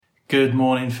Good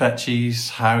morning,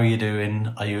 Fetchies. How are you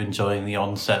doing? Are you enjoying the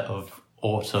onset of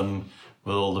autumn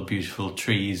with all the beautiful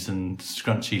trees and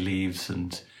scrunchy leaves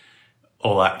and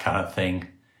all that kind of thing?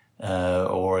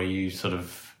 Or are you sort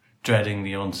of dreading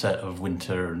the onset of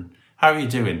winter? And how are you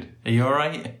doing? Are you all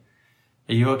right?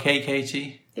 Are you okay,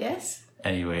 Katie? Yes.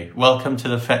 Anyway, welcome to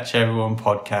the Fetch Everyone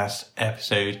podcast,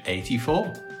 episode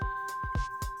 84.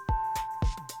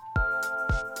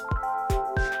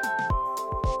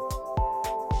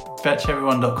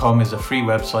 FetchEveryone.com is a free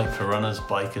website for runners,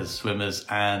 bikers, swimmers,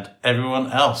 and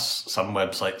everyone else. Some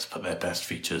websites put their best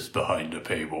features behind a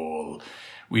paywall.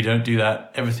 We don't do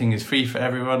that. Everything is free for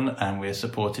everyone, and we're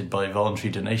supported by voluntary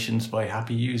donations by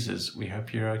happy users. We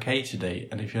hope you're okay today.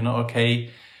 And if you're not okay,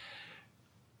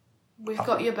 we've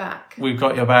got your back. We've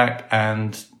got your back,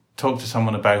 and talk to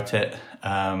someone about it.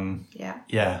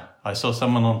 Yeah. I saw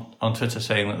someone on Twitter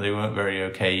saying that they weren't very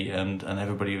okay, and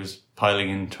everybody was piling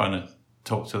in trying to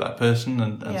talk to that person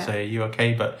and say, are you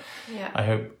okay? But I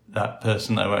hope that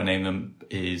person, I won't name them,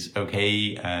 is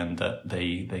okay and that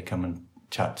they come and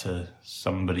chat to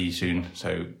somebody soon.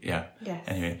 So Yes.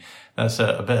 Anyway, that's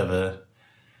a bit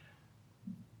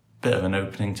of an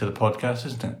opening to the podcast,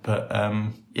 isn't it? But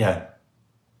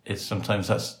it's sometimes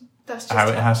that's just how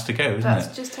it has to go, isn't it?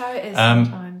 That's just how it is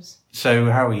sometimes.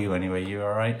 So how are you anyway? You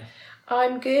all right?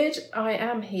 I'm good. I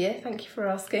am here. Thank you for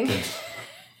asking. Good.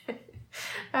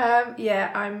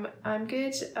 I'm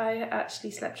good. I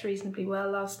actually slept reasonably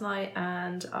well last night,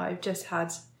 and I've just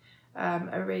had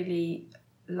a really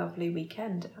lovely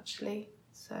weekend actually.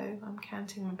 So I'm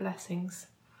counting my blessings.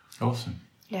 Awesome.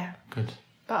 Yeah. Good.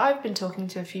 But I've been talking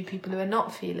to a few people who are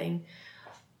not feeling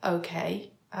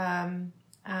okay, and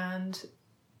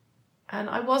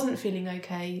I wasn't feeling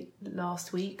okay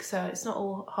last week. So it's not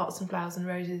all hearts and flowers and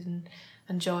roses and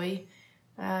joy.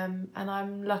 And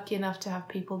I'm lucky enough to have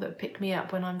people that pick me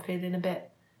up when I'm feeling a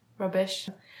bit rubbish.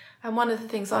 And one of the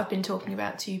things I've been talking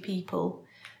about to people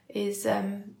is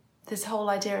this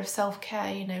whole idea of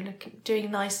self-care,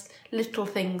 doing nice little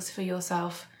things for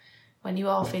yourself when you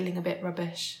are feeling a bit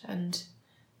rubbish. And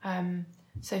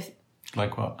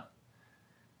Like what?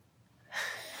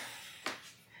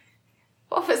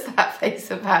 What was that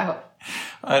face about?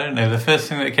 I don't know. The first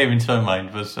thing that came into my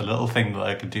mind was a little thing that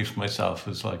I could do for myself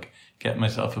was like get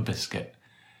myself a biscuit.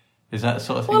 Is that the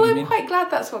sort of thing? Well, you I'm mean? quite glad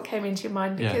that's what came into your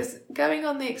mind, because going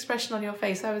on the expression on your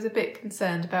face, I was a bit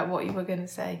concerned about what you were going to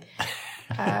say.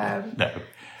 No,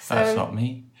 that's not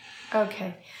me.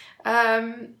 Okay. I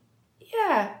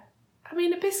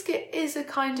mean, a biscuit is a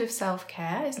kind of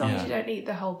self-care, as long as you don't eat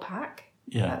the whole pack.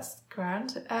 Yeah. That's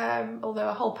grand. Although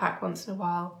a whole pack once in a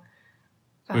while.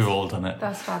 We've all done it.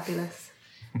 That's fabulous.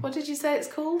 What did you say it's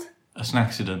called? A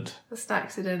snacksident. A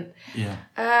snacksident. Yeah.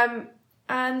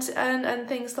 And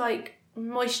things like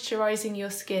moisturising your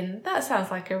skin. That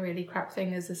sounds like a really crap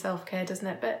thing as a self-care, doesn't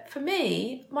it? But for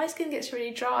me, my skin gets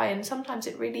really dry, and sometimes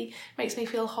it really makes me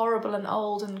feel horrible and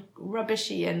old and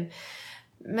rubbishy and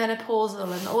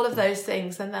menopausal and all of those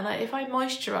things. And then if I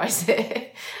moisturise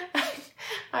it,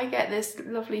 I get this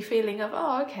lovely feeling of,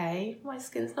 okay, my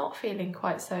skin's not feeling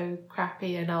quite so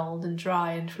crappy and old and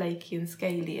dry and flaky and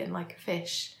scaly and like a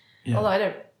fish. Yeah. Although I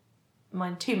don't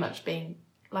mind too much being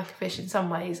like a fish in some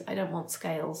ways. I don't want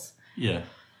scales. Yeah.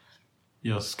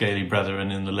 Your scaly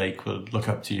brethren in the lake will look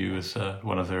up to you as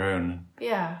one of their own.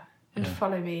 Yeah, and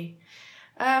follow me.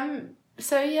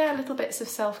 Little bits of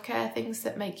self-care, things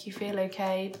that make you feel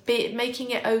okay.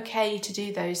 Making it okay to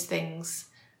do those things.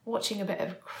 Watching a bit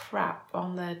of crap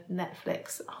on the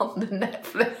Netflix.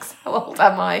 How old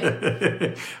am I?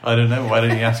 I don't know. Why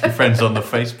don't you ask your friends on the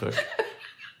Facebook?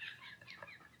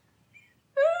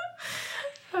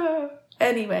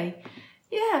 Anyway,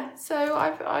 so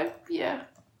I've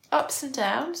ups and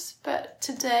downs, but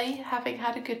today, having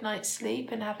had a good night's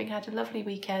sleep and having had a lovely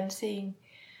weekend, seeing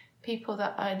people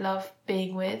that I love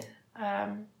being with,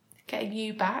 getting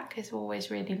you back is always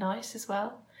really nice as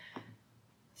well.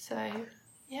 So,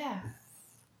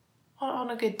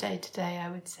 on a good day today, I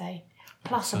would say.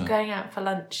 Plus, I'm going out for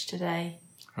lunch today.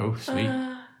 Oh, sweet.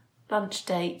 Lunch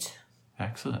date.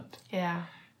 Excellent. Yeah.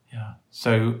 Yeah.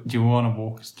 So, do you want to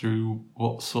walk us through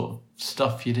what sort of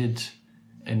stuff you did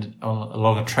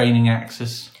along a training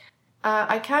axis?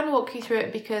 I can walk you through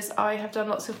it because I have done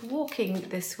lots of walking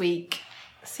this week.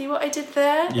 See what I did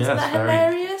there? Yeah, Isn't that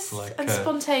hilarious? Like, and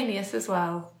spontaneous as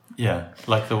well. Yeah,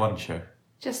 like the one show.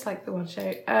 Just like the one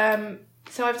show.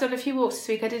 So I've done a few walks this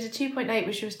week. I did a 2.8,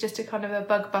 which was just a kind of a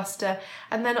bug buster.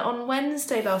 And then on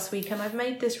Wednesday last week, and I've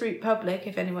made this route public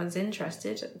if anyone's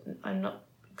interested. I'm not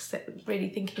really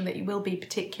thinking that you will be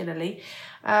particularly.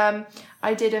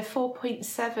 I did a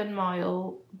 4.7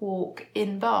 mile walk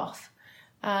in Bath,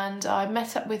 and I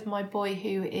met up with my boy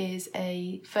who is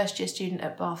a first-year student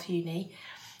at Bath Uni,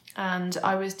 and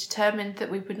I was determined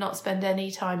that we would not spend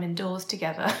any time indoors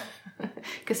together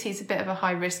because he's a bit of a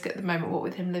high risk at the moment, what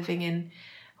with him living in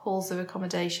halls of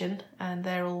accommodation, and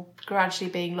they're all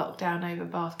gradually being locked down over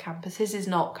Bath campus. His is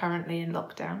not currently in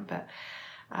lockdown, but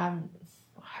I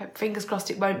hope, fingers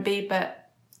crossed it won't be, but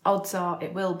odds are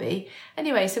it will be.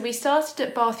 Anyway, so we started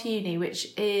at Bath Uni,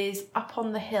 which is up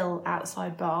on the hill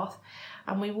outside Bath,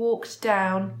 and we walked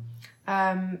down,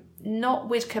 not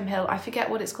Widcombe Hill, I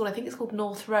forget what it's called, I think it's called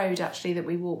North Road actually, that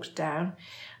we walked down.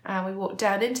 We walked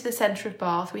down into the centre of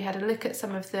Bath. We had a look at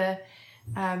some of the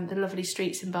lovely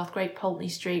streets in Bath, Great Pulteney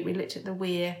Street. We looked at the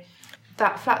Weir.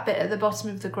 That flat bit at the bottom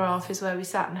of the graph is where we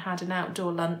sat and had an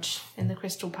outdoor lunch in the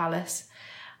Crystal Palace,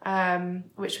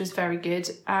 which was very good.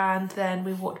 And then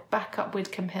we walked back up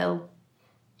Widcombe Hill,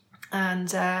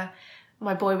 and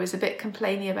my boy was a bit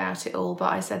complainy about it all,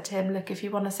 but I said to him, look, if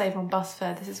you want to save on bus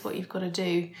fare, this is what you've got to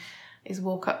do, is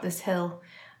walk up this hill.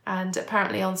 And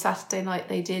apparently on Saturday night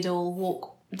they did all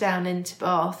walk down into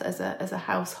Bath as a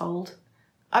household.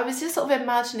 I was just sort of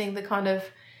imagining the kind of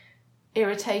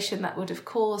irritation that would have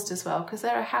caused as well, because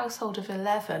they're a household of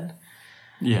 11.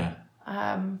 Yeah.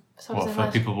 So what, for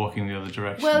people walking the other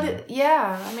direction? Well,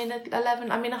 yeah. I mean,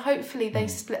 11. I mean, hopefully they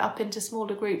split up into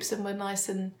smaller groups and were nice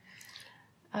and.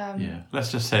 Yeah.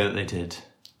 Let's just say that they did.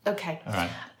 Okay. All right.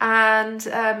 And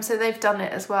so they've done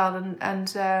it as well.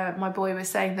 And my boy was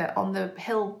saying that on the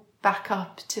hill back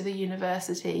up to the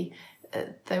university,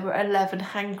 there were 11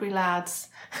 hangry lads.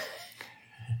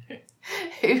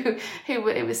 who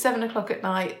it was 7 o'clock at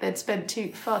night. They'd spent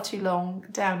far too long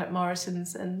down at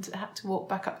Morrison's and had to walk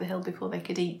back up the hill before they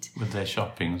could eat. With their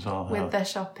shopping as well. With their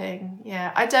shopping,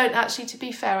 yeah. I don't actually, to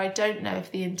be fair, I don't know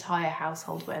if the entire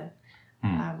household went.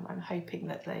 I'm hoping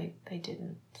that they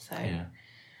didn't. So. Yeah.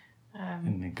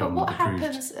 But what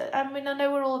happens? I mean, I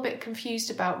know we're all a bit confused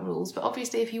about rules, but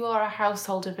obviously, if you are a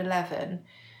household of 11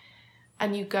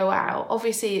 and you go out,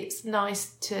 obviously it's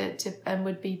nice to and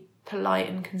would be polite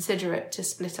and considerate to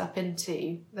split up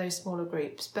into those smaller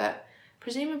groups. But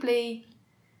presumably,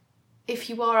 if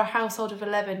you are a household of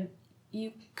 11,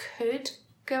 you could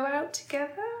go out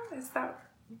together. Is that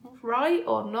right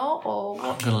or not? Or what?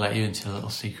 I'm going to let you into a little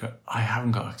secret. I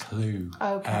haven't got a clue.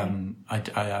 Okay.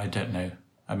 I don't know.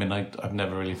 I mean, I've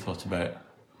never really thought about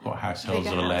what households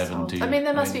of 11 do. I mean,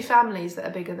 there must be families that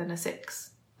are bigger than a 6.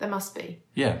 There must be.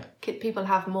 Yeah. People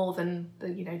have more than the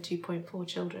 2.4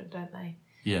 children, don't they?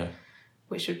 Yeah.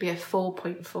 Which would be a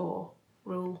 4.4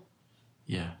 rule.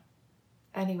 Yeah.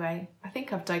 Anyway, I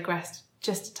think I've digressed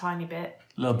just a tiny bit.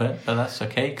 A little bit, but that's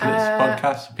okay, because it's a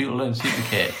podcast and people don't see the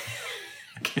kid.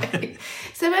 Okay.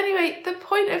 So anyway, the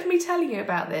point of me telling you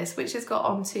about this, which has got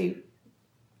onto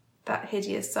that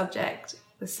hideous subject,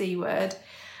 the C word,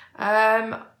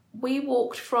 we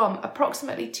walked from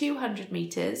approximately 200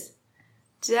 metres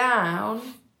down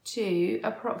to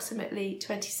approximately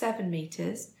 27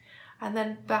 metres and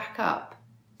then back up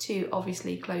to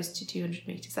obviously close to 200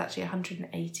 metres, actually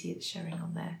 180 it's showing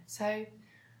on there. So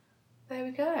there we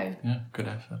go. Yeah, good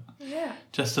effort. Yeah.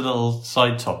 Just a little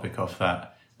side topic off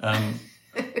that.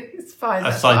 It's fine.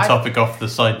 A side topic off the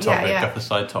side topic Yeah. off the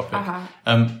side topic.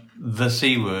 Uh-huh. The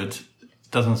C word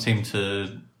doesn't seem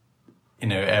to,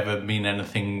 ever mean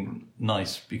anything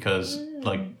nice because,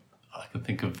 like, I can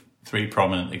think of 3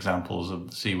 prominent examples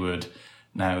of the C word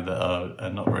now that are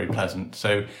not very pleasant.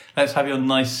 So let's have your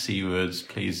nice C words,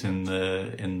 please, in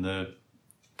the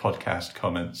podcast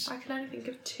comments. I can only think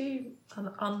of 2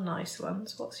 unnice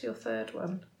ones. What's your third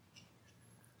one?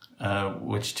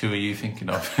 Which 2 are you thinking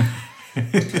of?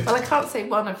 Well, I can't say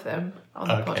one of them on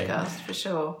the Okay. podcast for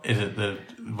sure. Is it the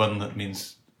one that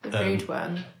means... The rude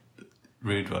one.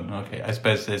 Rude one, okay. I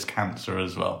suppose there's cancer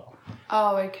as well.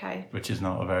 Oh, okay. Which is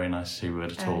not a very nice C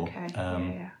word at all. Okay,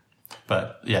 yeah.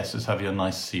 But yes, let's have your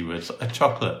nice C words. A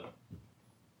chocolate.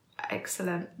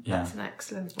 Excellent. Yeah. That's an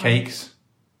excellent one. Cakes.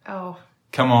 Oh,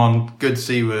 Come on, good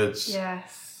C words.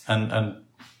 yes. And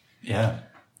yeah.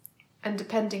 And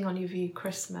depending on your view,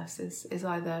 Christmas is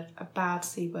either a bad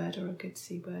C word or a good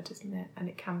C word, isn't it? And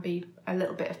it can be a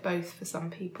little bit of both for some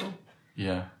people.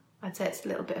 Yeah. I'd say it's a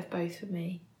little bit of both for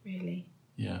me, really.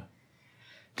 Yeah.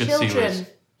 Good Children. C words.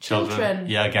 Children.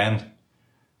 Yeah, again.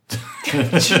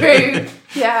 True.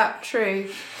 Yeah, true.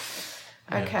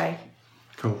 Okay.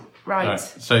 Cool. Right.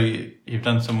 So you've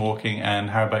done some walking, and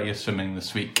how about your swimming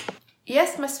this week?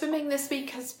 Yes, my swimming this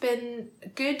week has been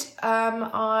good.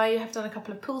 I have done a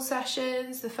couple of pool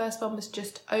sessions. The first one was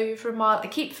just over a mile. I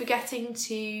keep forgetting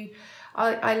to...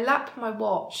 I lap my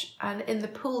watch, and in the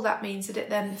pool that means that it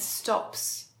then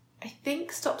stops I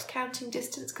think stops counting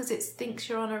distance because it thinks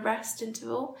you're on a rest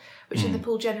interval, which in the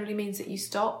pool generally means that you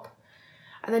stop.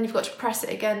 And then you've got to press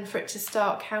it again for it to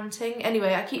start counting.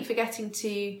 Anyway, I keep forgetting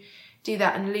to do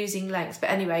that and losing length. But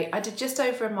anyway, I did just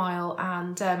over a mile,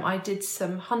 and I did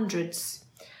some hundreds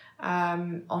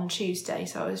on Tuesday.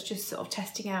 So I was just sort of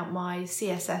testing out my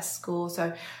CSS score.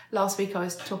 So last week I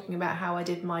was talking about how I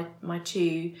did my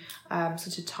two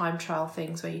sort of time trial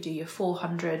things where you do your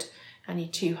 400 and your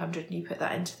 200 and you put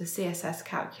that into the CSS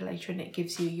calculator, and it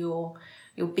gives you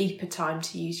your beeper time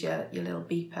to use your little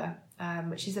beeper,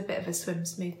 which is a bit of a swim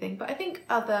smooth thing. But I think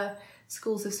other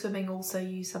schools of swimming also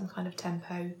use some kind of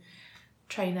tempo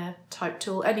trainer type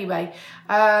tool. Anyway,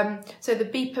 so the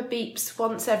beeper beeps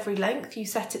once every length. You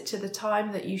set it to the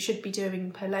time that you should be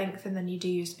doing per length, and then you do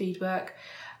your speed work.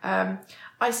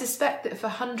 I suspect that for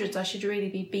hundreds I should really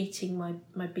be beating my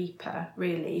beeper,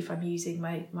 really, if I'm using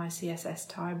my CSS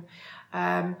time.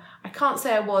 I can't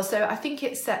say I was, so I think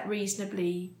it's set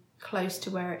reasonably close to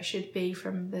where it should be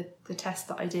from the test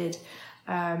that I did,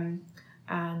 and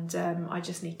I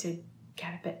just need to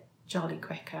get a bit jolly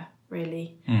quicker,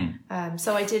 really.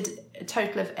 So I did a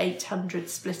total of 800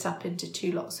 split up into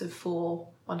 2 lots of 4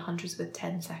 100s with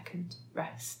 10-second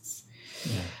rests.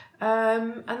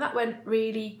 And that went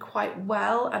really quite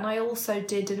well. And I also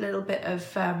did a little bit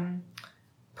of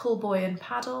pull buoy and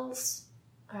paddles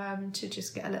to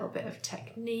just get a little bit of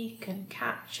technique and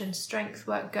catch and strength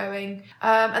work going.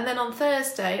 And then on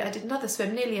Thursday I did another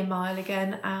swim, nearly a mile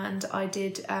again, and I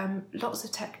did lots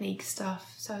of technique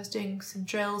stuff. So I was doing some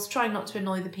drills, trying not to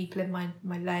annoy the people in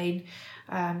my lane,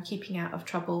 keeping out of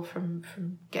trouble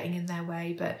from getting in their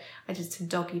way. But I did some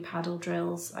doggy paddle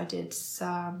drills. I did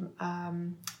some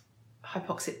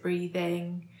hypoxic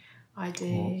breathing. I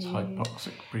did... What's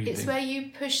hypoxic breathing? It's where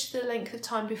you push the length of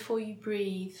time before you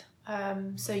breathe.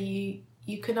 So you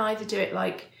can either do it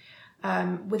like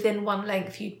within one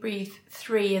length, you'd breathe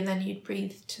 3 and then you'd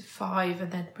breathe to 5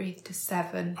 and then breathe to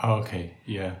 7. Oh, okay,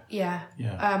 yeah.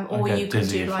 Yeah. Or I you can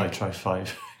dizzy do if like... I try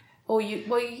 5. Or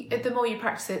the more you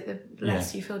practice it, the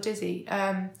less you feel dizzy.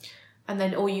 And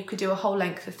then, or you could do a whole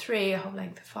length of 3, a whole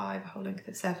length of 5, a whole length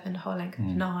of 7, a whole length of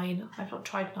 9. I've not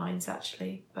tried 9s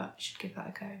actually, but I should give that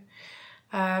a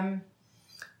go.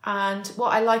 And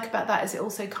what I like about that is it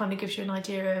also kind of gives you an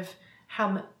idea of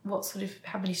how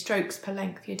many strokes per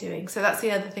length you're doing. So that's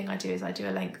the other thing I do, is I do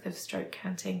a length of stroke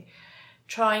counting,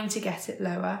 trying to get it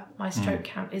lower. My stroke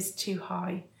count is too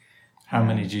high. How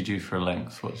many do you do for a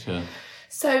length? What's your...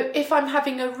 So if I'm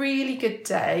having a really good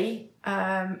day,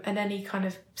 and any kind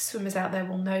of swimmers out there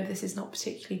will know this is not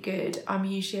particularly good, I'm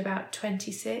usually about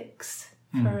 26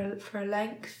 for a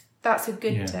length. That's a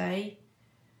good day.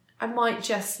 I might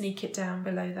just sneak it down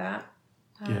below that.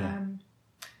 And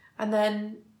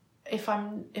then if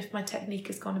my technique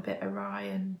has gone a bit awry,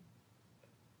 and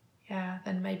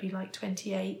then maybe like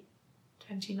 28,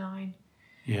 29.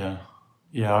 Yeah,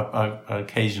 I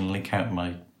occasionally count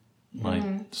my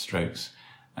strokes,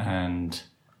 and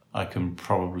I can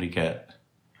probably get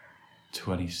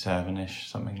 27-ish,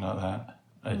 something like that.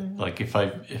 Like if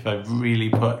I really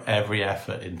put every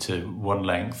effort into one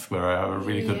length where I have a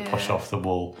really good push off the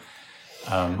wall,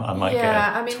 I might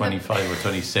get 25 or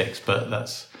 26, but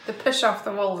that's... The push off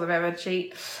the wall's a bit of a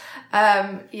cheat.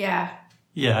 Yeah,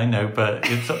 I know, but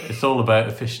it's all about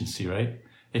efficiency, right?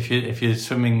 If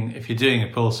you're doing a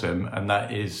pool swim and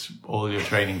that is all you're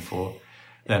training for,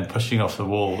 then pushing off the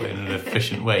wall in an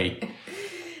efficient way.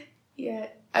 Yeah,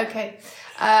 okay.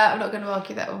 I'm not going to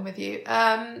argue that one with you.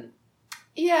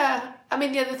 I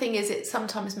mean, the other thing is it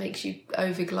sometimes makes you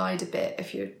overglide a bit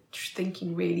if you're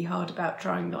thinking really hard about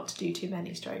trying not to do too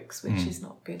many strokes, which is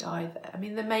not good either. I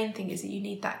mean, the main thing is that you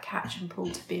need that catch and pull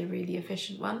to be a really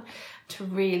efficient one, to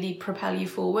really propel you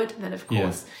forward. And then, of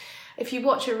course, if you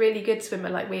watch a really good swimmer,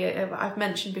 like I've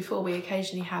mentioned before, we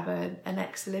occasionally have an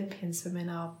ex-Olympian swim in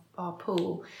our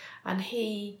pool, and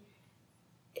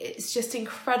it's just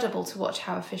incredible to watch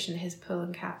how efficient his pull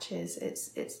and catch is.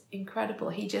 It's incredible.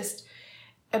 He just...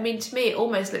 I mean, to me, it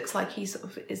almost looks like he sort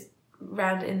of is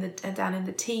down in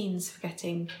the teens for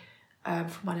getting from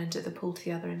one end of the pool to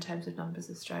the other in terms of numbers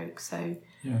of strokes. So,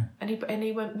 and he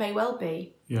may well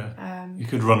be. Yeah, you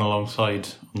could run alongside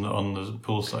on the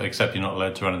pool side, except you're not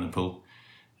allowed to run in the pool.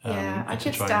 I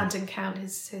could stand and count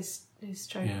his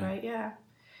stroke rate. Yeah,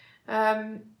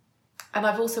 and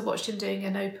I've also watched him doing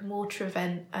an open water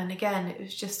event, and again, it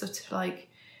was just sort of like,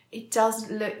 it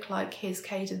doesn't look like his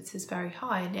cadence is very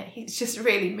high, and yet he's just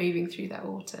really moving through that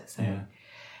water. So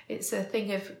it's a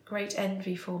thing of great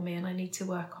envy for me, and I need to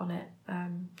work on it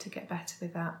to get better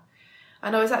with that.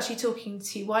 And I was actually talking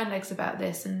to Winelegs about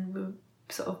this, and we were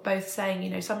sort of both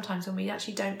saying, sometimes when we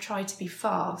actually don't try to be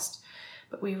fast,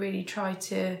 but we really try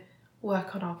to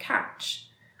work on our catch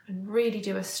and really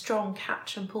do a strong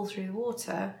catch and pull through the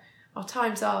water, our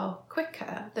times are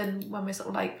quicker than when we're sort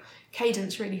of like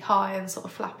cadence really high and sort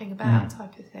of flapping about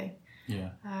type of thing. Yeah.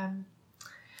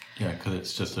 Because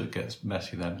it's just it gets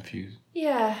messy then if you.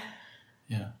 Yeah.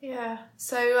 Yeah. Yeah.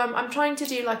 So I'm trying to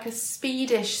do like a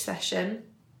speedish session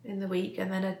in the week,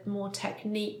 and then a more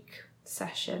technique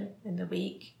session in the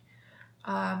week,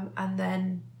 and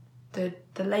then the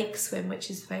lake swim, which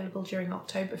is available during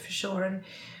October for sure, and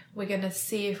we're going to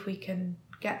see if we can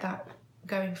get that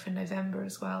going for November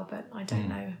as well, but I don't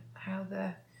know how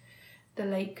the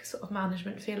lake sort of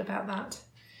management feel about that.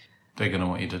 They're going to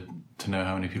want you to know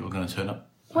how many people are going to turn up.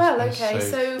 Well, okay,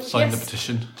 so sign the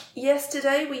petition.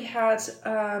 Yesterday we had,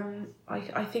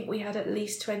 I think we had at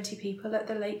least 20 people at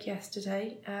the lake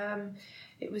yesterday.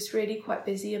 It was really quite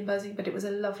busy and buzzing, but it was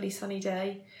a lovely sunny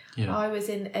day. Yeah. I was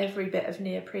in every bit of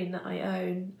neoprene that I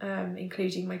own,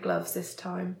 including my gloves this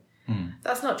time.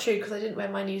 That's not true because I didn't wear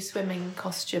my new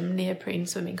neoprene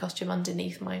swimming costume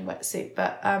underneath my wetsuit,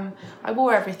 but I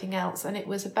wore everything else, and it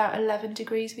was about 11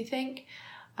 degrees, we think.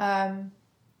 I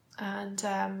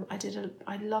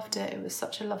loved it. It was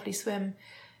such a lovely swim.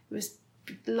 It was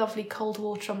lovely cold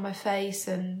water on my face,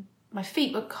 and my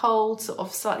feet were cold, sort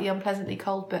of slightly unpleasantly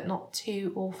cold, but not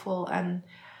too awful. And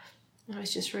it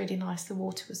was just really nice. The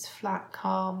water was flat,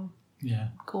 calm,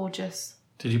 gorgeous.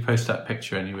 Did you post that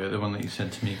picture anywhere? The one that you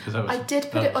sent to me, because I did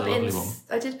put it on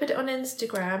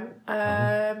Instagram.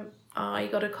 I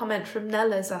got a comment from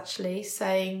Nella's actually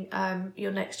saying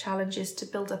your next challenge is to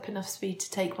build up enough speed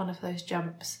to take one of those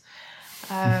jumps.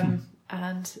 And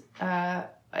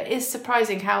it is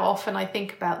surprising how often I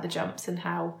think about the jumps and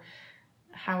how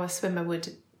a swimmer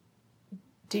would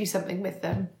do something with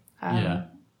them.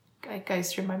 It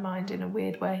goes through my mind in a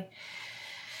weird way.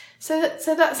 So that's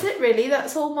it really.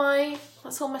 That's all my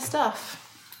stuff.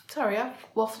 Sorry, I've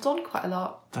waffled on quite a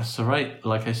lot. That's all right.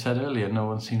 Like I said earlier, no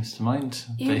one seems to mind.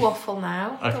 Waffle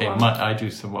now. Okay, I do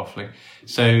some waffling.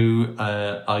 So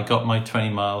I got my 20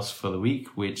 miles for the week,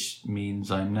 which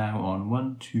means I'm now on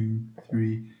 1, 2,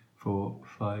 3, 4,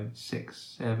 5,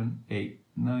 6, 7, 8,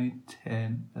 9,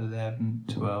 10, 11,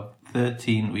 12,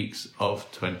 13 weeks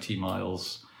of 20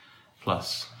 miles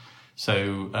plus.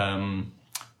 So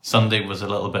Sunday was a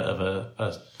little bit of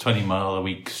a 20 mile a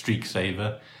week streak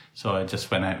saver. So I just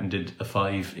went out and did a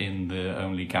 5 in the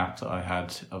only gap that I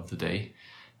had of the day.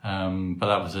 But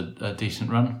that was a decent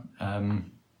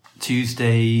run.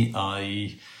 Tuesday,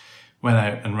 I went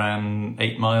out and ran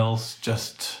 8 miles,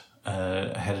 just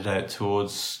headed out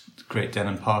towards Great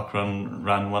Denham Park Run,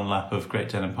 ran 1 lap of Great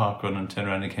Denham Park Run and turned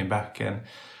around and came back again.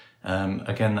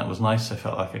 Again, that was nice. I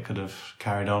felt like I could have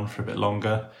carried on for a bit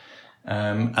longer.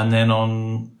 And then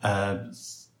on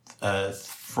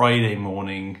Friday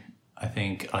morning, I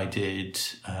think I did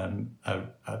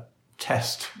a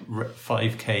test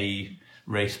 5k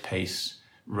race pace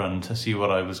run to see what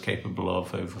I was capable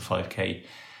of over 5k.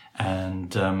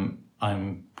 And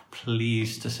I'm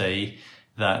pleased to say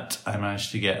that I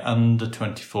managed to get under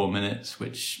 24 minutes,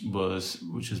 which was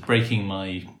breaking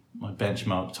my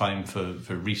benchmark time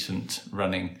for recent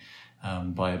running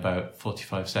by about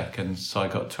 45 seconds. So I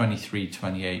got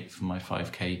 23:28 for my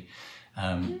 5k.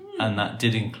 And that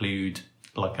did include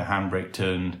like a handbrake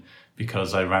turn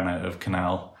because I ran out of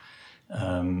canal.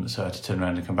 So I had to turn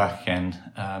around and come back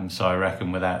again. So I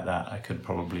reckon without that, I could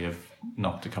probably have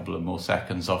knocked a couple of more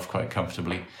seconds off quite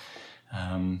comfortably.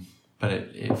 But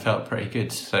it felt pretty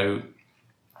good. So,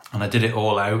 and I did it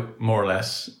all out more or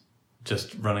less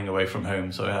just running away from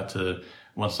home. So I had to,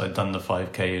 once I'd done the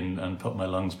 5k and put my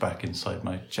lungs back inside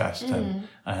my chest, and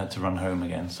I had to run home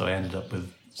again. So I ended up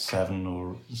with 7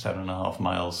 or 7.5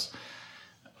 miles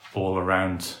all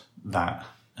around that.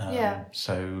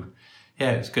 So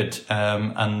yeah, it's good.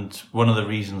 And one of the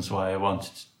reasons why I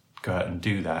wanted to go out and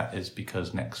do that is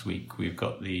because next week we've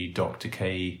got the Dr.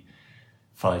 K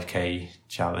 5k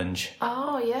challenge.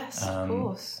 Oh yes, of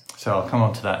course. So I'll come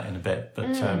on to that in a bit,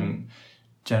 but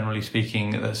generally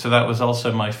speaking, so that was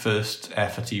also my first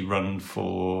efforty run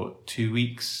for 2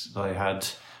 weeks. I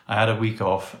had a week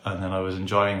off, and then I was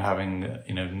enjoying having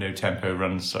no tempo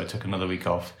runs, so I took another week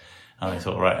off, and I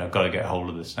thought, right, I've got to get hold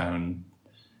of this now and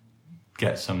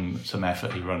get some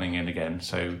efforty running in again.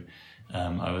 So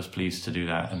I was pleased to do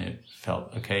that, and it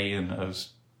felt okay, and I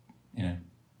was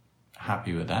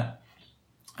happy with that.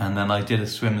 And then I did a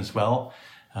swim as well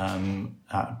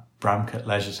at Bramcote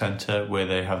Leisure Centre, where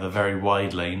they have the very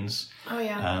wide lanes. Oh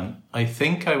yeah. I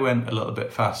think I went a little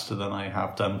bit faster than I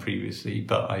have done previously,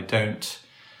 but I don't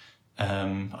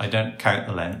count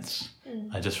the lengths.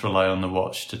 I just rely on the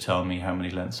watch to tell me how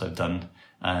many lengths I've done.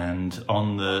 And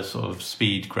on the sort of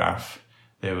speed graph,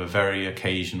 there were very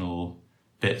occasional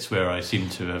bits where I seem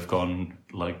to have gone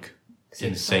like Super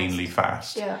insanely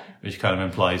fast, Yeah. which kind of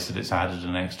implies that it's added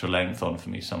an extra length on for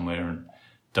me somewhere and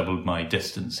doubled my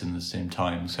distance in the same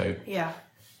time. So Yeah.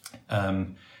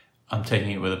 I'm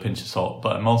taking it with a pinch of salt,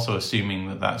 but I'm also assuming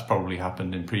that that's probably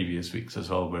happened in previous weeks as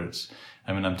well, where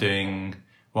I'm doing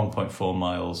 1.4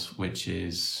 miles, which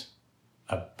is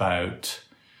about,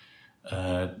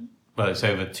 it's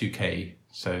over 2K,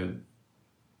 so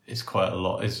it's quite a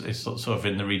lot. It's sort of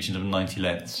in the region of 90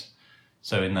 lengths.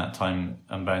 So in that time,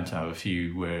 I'm bound to have a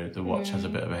few where the watch has a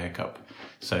bit of a hiccup.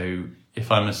 So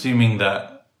if I'm assuming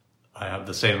that I have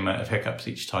the same amount of hiccups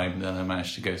each time, then I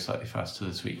managed to go slightly faster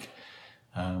this week.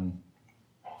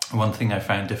 One thing I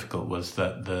found difficult was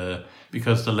that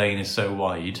because the lane is so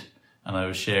wide, and I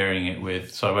was sharing it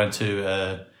with, so I went to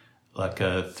a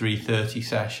 3:30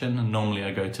 session, and normally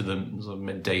I go to the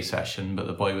midday session, but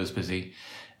the boy was busy.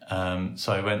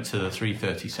 So I went to the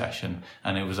 3:30 session,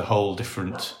 and it was a whole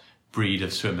different breed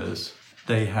of swimmers.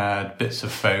 They had bits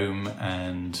of foam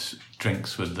and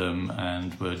drinks with them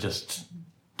and were just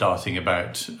darting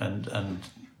about, and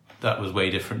that was way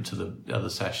different to the other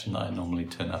session that I normally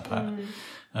turn up at.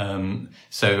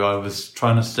 So I was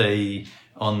trying to stay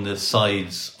on the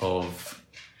sides of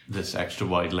this extra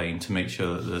wide lane to make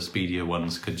sure that the speedier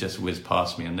ones could just whiz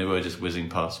past me, and they were just whizzing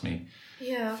past me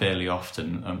fairly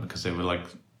often, because there were like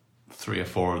 3 or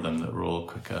 4 of them that were all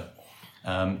quicker.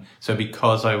 So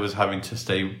because I was having to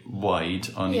stay wide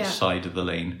on each side of the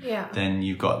lane, then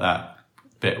you've got that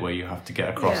bit where you have to get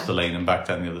across the lane and back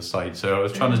down the other side. So I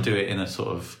was trying to do it in a sort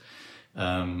of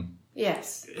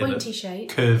pointy shape,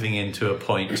 curving into a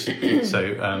point.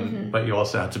 So but you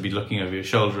also had to be looking over your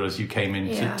shoulder as you came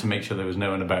in to make sure there was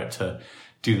no one about to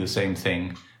do the same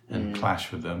thing and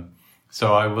clash with them.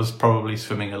 So I was probably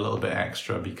swimming a little bit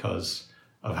extra because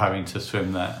of having to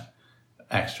swim that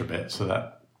extra bit, so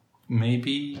that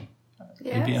maybe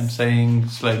I'm saying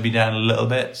slowed me down a little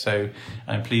bit. So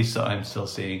I'm pleased that I'm still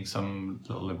seeing some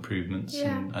little improvements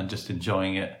and just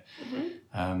enjoying it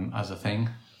as a thing.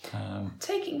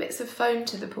 Taking bits of foam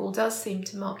to the pool does seem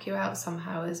to mark you out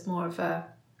somehow as more of a,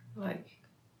 I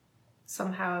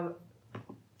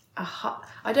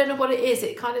don't know what it is.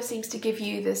 It kind of seems to give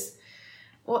you this,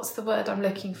 what's the word I'm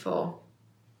looking for?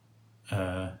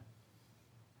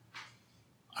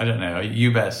 I don't know.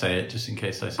 You better say it just in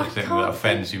case I say something that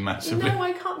offends you massively. No,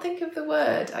 I can't think of the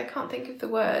word.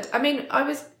 I mean, I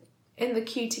was in the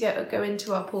queue to go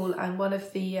into our pool, and one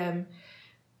of the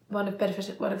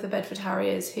Bedford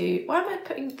Harriers who... Why am I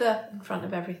putting the in front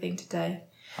of everything today?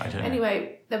 I don't know.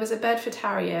 Anyway, there was a Bedford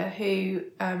Harrier who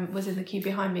was in the queue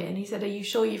behind me, and he said, "Are you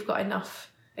sure you've got enough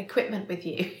equipment with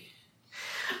you?"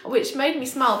 Which made me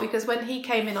smile, because when he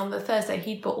came in on the Thursday,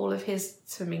 he'd brought all of his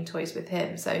swimming toys with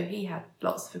him, so he had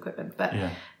lots of equipment. But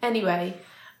anyway,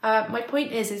 my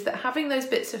point is that having those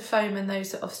bits of foam and those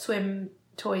sort of swim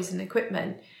toys and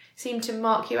equipment seem to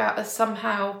mark you out as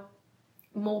somehow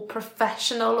more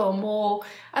professional or more...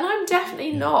 And I'm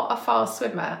definitely not a fast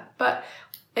swimmer,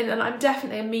 and I'm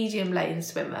definitely a medium lane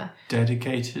swimmer.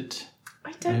 Dedicated?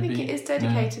 I don't think it is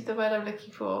dedicated, the word I'm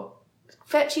looking for.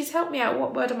 Fetchies, help me out.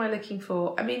 What word am I looking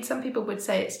for? I mean, some people would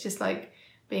say it's just like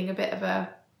being a bit of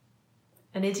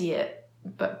an idiot,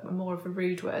 but more of a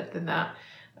rude word than that,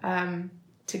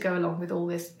 to go along with all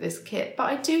this kit. But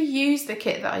I do use the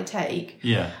kit that I take.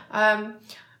 Yeah.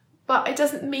 But it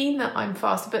doesn't mean that I'm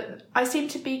faster. But I seem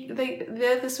to be...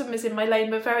 The other swimmers in my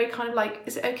lane were very kind of like,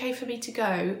 "Is it okay for me to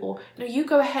go?" Or, "No, you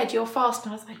go ahead, you're fast."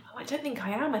 And I was like, "Well, I don't think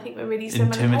I am. I think we're really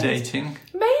similar." Intimidating?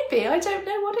 Maybe. I don't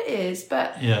know what it is.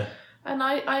 But... Yeah. And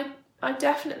I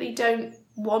definitely don't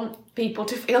want people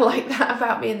to feel like that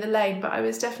about me in the lane, but I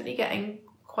was definitely getting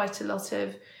quite a lot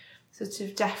of sort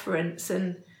of deference.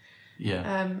 And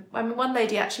I mean, one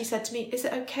lady actually said to me, "Is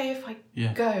it okay if I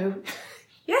go?"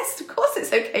 Yes, of course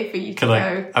it's okay for you to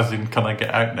go. As in, can I get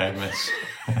out now, miss?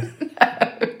 No.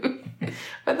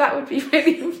 But that would be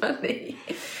really funny.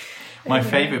 My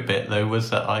favourite bit, though,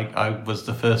 was that I was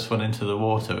the first one into the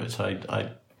water, which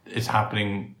it's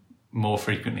happening more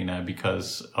frequently now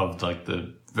because of like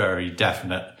the very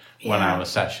definite 1 hour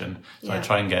session. So I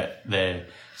try and get there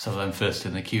so I'm first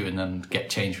in the queue and then get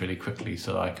changed really quickly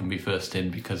so that I can be first in,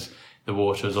 because the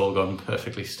water has all gone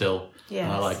perfectly still. Yes.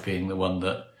 And I like being the one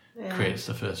that creates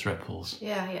the first ripples.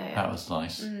 Yeah. That was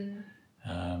nice. And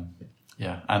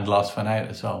last one out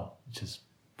as well, which is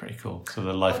pretty cool. So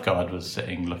the lifeguard was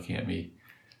sitting looking at me.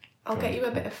 I'll get you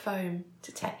a bit of foam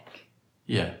to take.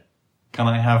 Yeah. Can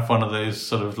I have one of those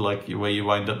sort of like where you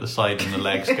wind up the side and the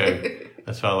legs go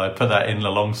as well? I put that in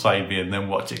alongside me and then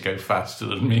watch it go faster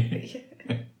than me.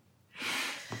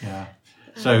 Yeah.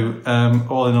 So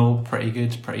all in all, pretty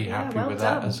good. Pretty happy well with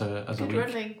done. that as a Good week.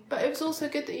 running. But it was also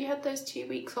good that you had those 2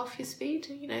 weeks off your speed.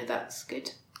 You know, that's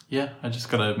good. Yeah, I just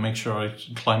got to make sure I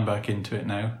climb back into it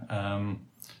now.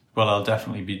 Well, I'll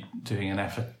definitely be doing an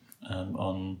effort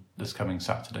on this coming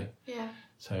Saturday. Yeah.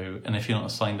 So, and if you're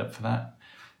not signed up for that,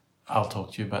 I'll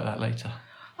talk to you about that later.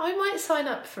 I might sign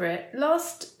up for it.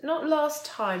 Not last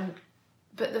time,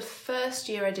 but the first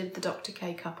year I did the Dr.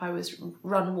 K Cup, I was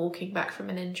walking back from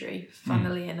an injury,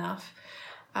 funnily enough.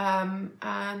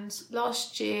 And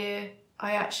last year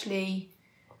I actually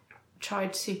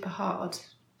tried super hard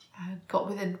and got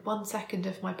within 1 second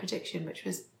of my prediction, which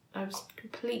was I was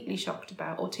completely shocked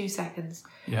about, or 2 seconds.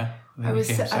 Yeah, I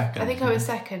think I was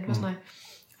second, wasn't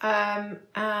I?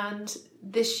 And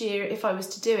this year, if I was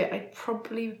to do it, I'd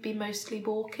probably be mostly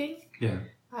walking. Yeah.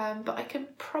 But I can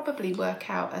probably work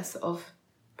out a sort of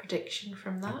prediction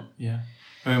from that. Yeah.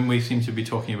 I mean, we seem to be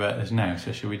talking about this now,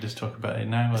 so should we just talk about it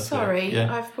now? Sorry,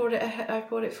 I've brought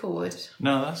it forward.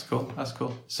 No, that's cool. That's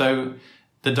cool. So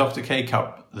the Dr. K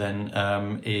Cup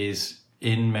then is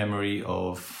in memory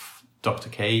of Dr.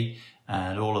 K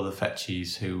and all of the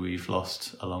fetchies who we've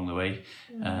lost along the way.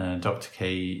 Dr.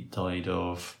 K died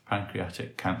of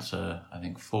pancreatic cancer, I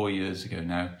think 4 years ago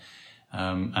now.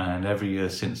 And every year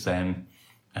since then,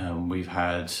 we've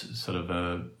had sort of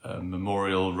a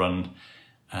memorial run.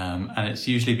 And it's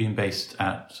usually been based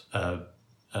at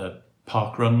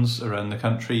park runs around the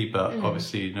country, but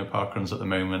obviously no park runs at the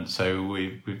moment. So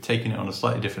we've taken it on a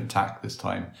slightly different tack this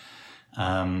time.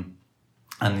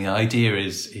 And the idea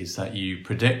is that you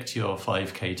predict your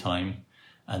 5K time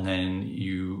and then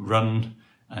you run,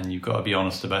 and you've got to be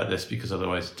honest about this because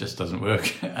otherwise it just doesn't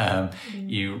work.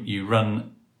 You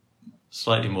run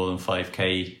slightly more than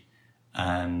 5K,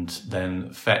 and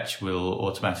then Fetch will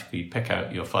automatically pick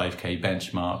out your 5K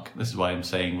benchmark. This is why I'm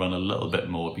saying run a little bit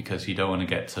more, because you don't want to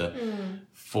get to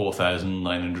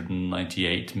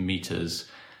 4,998 meters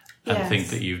and think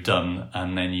that you've done,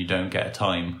 and then you don't get a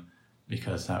time,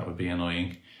 because that would be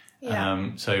annoying.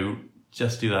 Yeah. So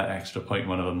just do that extra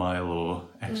 0.1 of a mile or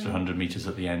extra 100 meters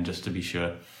at the end, just to be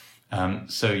sure.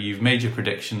 So you've made your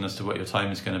prediction as to what your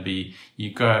time is going to be.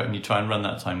 You go out and you try and run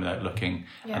that time without looking,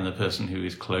 and the person who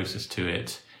is closest to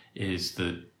it is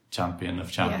the champion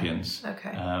of champions. Yeah.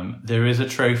 Okay. There is a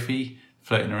trophy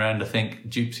floating around. I think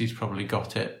Jupsy's probably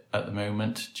got it at the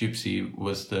moment. Jupsy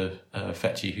was the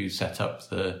fetchie who set up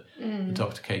the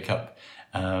Dr. K Cup.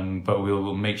 But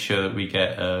we'll make sure that we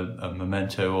get a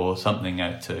memento or something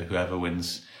out to whoever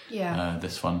wins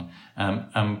this one.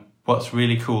 And what's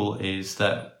really cool is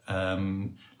that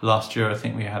last year I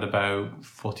think we had about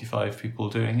 45 people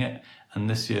doing it, and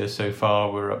this year so far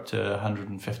we're up to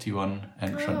 151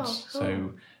 entrants. Oh, cool.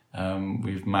 So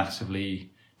we've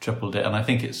massively tripled it, and I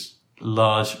think it's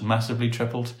massively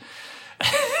tripled.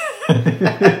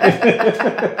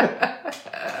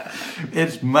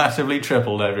 It's massively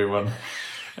tripled, everyone.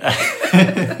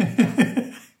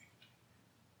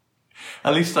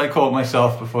 At least I caught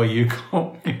myself before you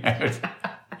caught me out.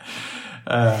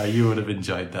 You would have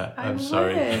enjoyed that. I'm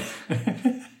sorry.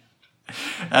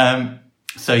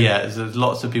 So yeah, there's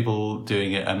lots of people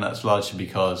doing it, and that's largely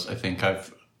because I think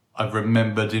I've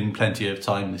remembered in plenty of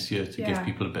time this year to give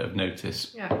people a bit of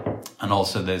notice. Yeah. And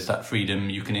also there's that freedom.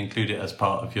 You can include it as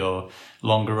part of your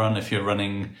longer run. If you're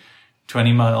running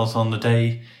 20 miles on the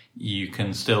day, you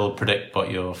can still predict what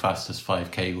your fastest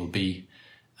 5K will be.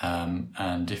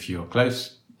 And if you're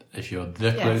closed, if you're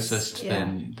the closest,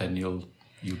 then you'll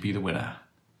be the winner.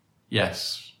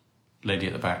 Yes, lady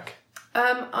at the back.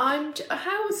 How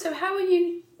are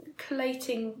you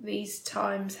collating these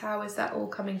times? How is that all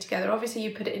coming together? Obviously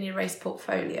you put it in your race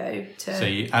portfolio So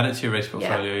you add it to your race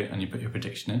portfolio and you put your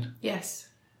prediction in. Yes.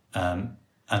 And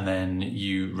then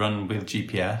you run with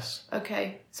GPS.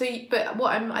 Okay. So,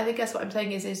 I guess what I'm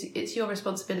saying is it's your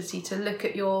responsibility to look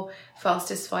at your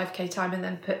fastest 5K time and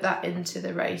then put that into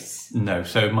the race. No.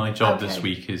 So my job this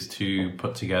week is to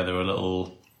put together a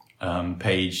little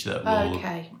page that will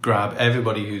grab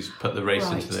everybody who's put the race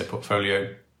into their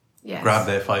portfolio. Yes. Grab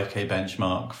their 5K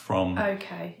benchmark from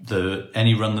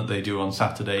any run that they do on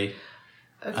Saturday,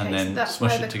 and then so that's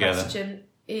smush where it together. The question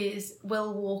is,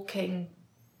 will walking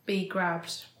be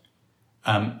grabbed?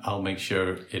 I'll make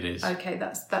sure it is. Okay,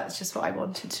 that's just what I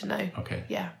wanted to know. Okay.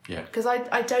 Yeah. Yeah. Because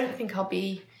I don't think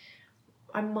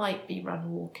I might be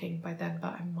run walking by then,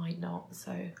 but I might not.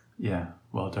 So. Yeah.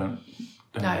 Well, don't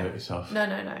hurt yourself.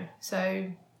 No. So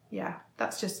yeah,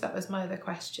 that was my other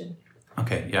question.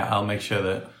 Okay. Yeah, I'll make sure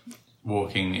that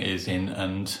walking is in,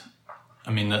 and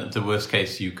I mean the worst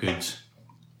case you could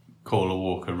call a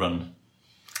walk a run.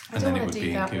 And then it would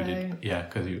be included. Yeah,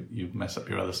 because you mess up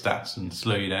your other stats and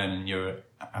slow you down, and you're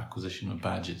acquisition of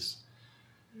badges.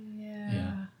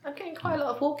 Yeah. I'm getting quite a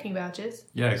lot of walking badges.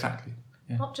 Yeah, exactly.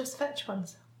 Yeah. Not just fetch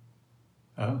ones.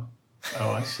 Oh,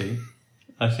 I see.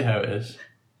 I see how it is.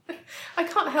 I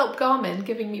can't help Garmin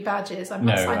giving me badges. I'm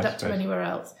not signed up to anywhere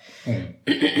else.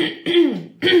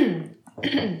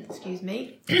 Excuse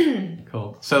me.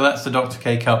 Cool. So that's the Dr.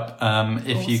 K Cup.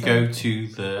 If you Awesome. go to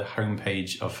the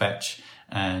homepage of Fetch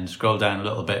and scroll down a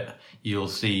little bit, you'll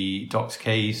see Dr.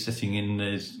 K sitting in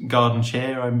his garden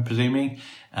chair, I'm presuming.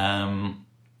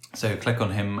 So click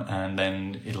on him and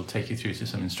then it'll take you through to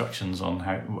some instructions on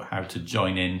how to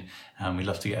join in. We'd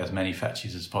love to get as many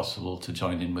fetchies as possible to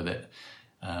join in with it.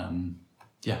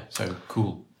 So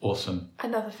cool. Awesome.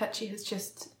 Another fetchy has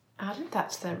just added that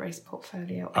to their race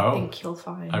portfolio. Oh. I think you'll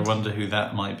find. I wonder who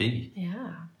that might be.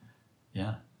 Yeah.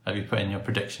 Yeah. Have you put in your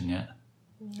prediction yet?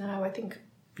 No, I think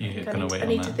You're going to wait I on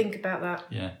need that? to think about that.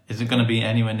 Yeah. Is it going to be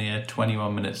anywhere near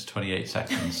 21 minutes, 28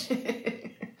 seconds?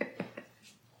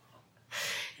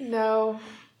 No.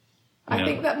 I No.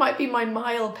 think that might be my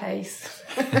mile pace.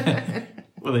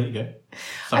 Well, there you go.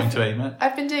 Something to aim at.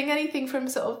 I've been doing anything from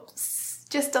sort of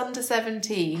just under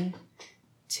 17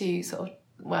 to sort of,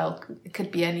 well, it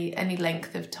could be any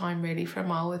length of time really for a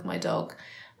mile with my dog.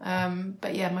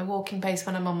 But yeah, my walking pace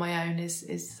when I'm on my own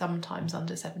is sometimes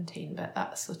under 17, but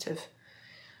that's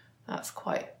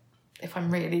quite, if I'm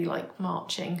really like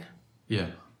marching. Yeah.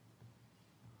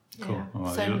 Cool. Yeah.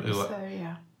 Well, So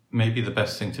yeah. maybe the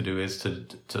best thing to do is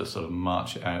to sort of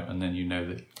march it out, and then you know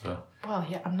that. Well,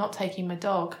 yeah, I'm not taking my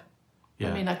dog.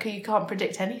 Yeah. I mean, you can't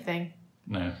predict anything.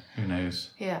 No, who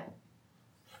knows? Yeah.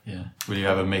 Yeah. Will you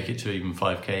ever make it to even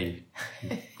 5k?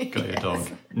 You've got your dog.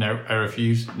 No, I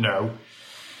refuse. No.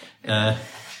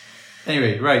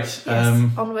 Anyway, right.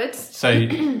 Yes. Onwards. So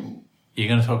you're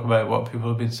going to talk about what people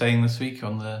have been saying this week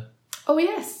on the. Oh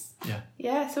yes. Yeah.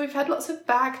 Yeah. So we've had lots of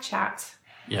bag chat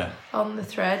Yeah. on the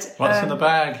thread. What's in the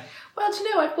bag? Well, do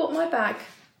you know, I've bought my bag.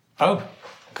 Oh,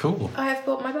 cool. I have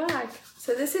bought my bag.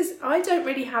 So I don't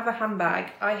really have a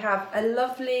handbag. I have a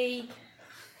lovely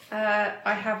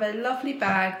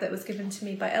bag that was given to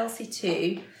me by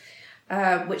LC2,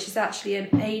 which is actually an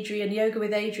Yoga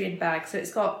with Adrian bag. So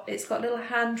it's got little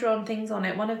hand-drawn things on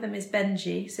it. One of them is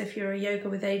Benji, so if you're a Yoga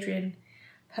with Adrian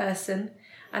person.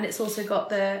 And it's also got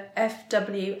the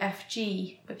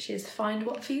FWFG, which is Find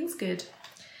What Feels Good.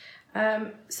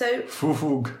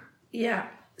 Fufug. Yeah.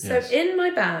 So Yes. in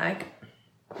my bag,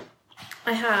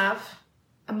 I have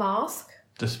a mask.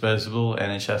 Disposable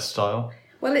NHS style.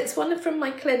 Well, it's one from my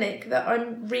clinic that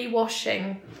I'm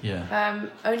re-washing. Yeah.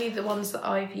 Only the ones that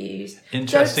I've used.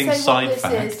 Interesting Don't say side what this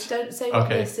fact. is. Don't say what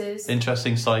this is.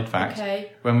 Interesting side fact.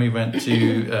 Okay. When we went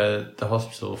to the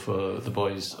hospital for the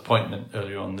boys' appointment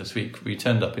earlier on this week, we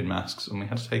turned up in masks and we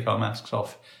had to take our masks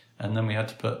off, and then we had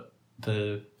to put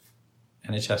the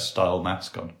NHS style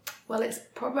mask on. Well, it's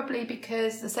probably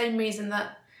because the same reason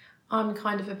that I'm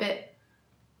kind of a bit.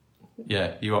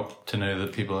 Yeah, you want to know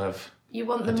that people have You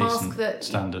want a the mask decent that.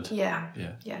 standard. Yeah.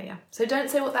 So don't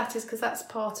say what that is because that's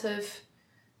part of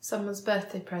someone's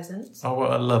birthday present. Oh,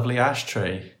 what a lovely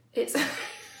ashtray. It's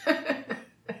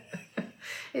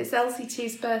it's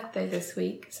LC2's birthday this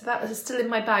week, so that was still in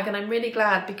my bag, and I'm really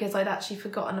glad because I'd actually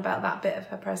forgotten about that bit of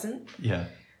her present. Yeah.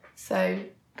 So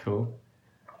Cool.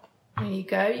 there you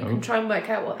go. You can try and work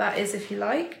out what that is if you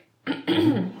like.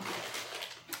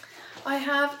 I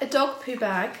have a dog poo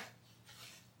bag,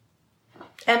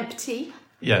 empty.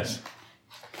 Yes.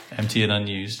 Empty and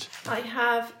unused. I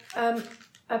have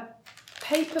a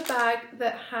paper bag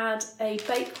that had a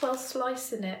Bakewell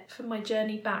slice in it for my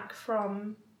journey back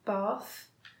from Bath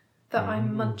that I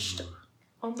munched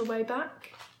on the way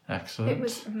back. Excellent. It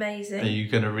was amazing. Are you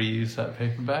going to reuse that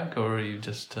paper bag, or are you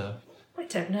just... I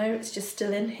don't know, it's just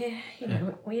still in here. You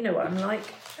know what I'm like.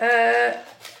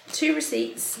 2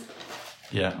 receipts.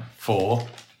 Yeah. 4.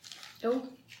 Oh,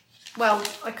 well,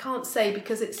 I can't say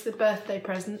because it's the birthday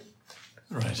present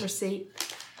Right. receipt.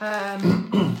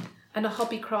 And a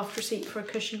Hobbycraft receipt for a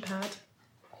cushion pad.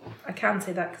 I can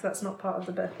say that because that's not part of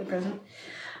the birthday present.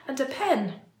 And a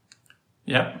pen.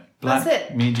 Yeah. Black,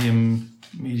 That's it. medium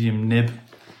nib.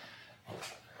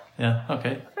 Yeah,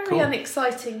 okay. Very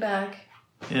unexciting bag.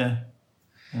 Yeah.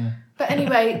 But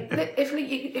anyway, if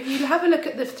you have a look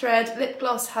at the thread, Lip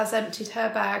Gloss has emptied her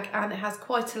bag and it has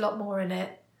quite a lot more in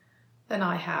it than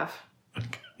I have.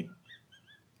 Okay.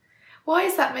 Why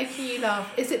is that making you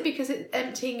laugh? Is it because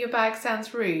emptying your bag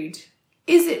sounds rude?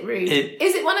 Is it rude?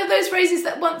 Is it one of those phrases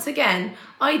that, once again,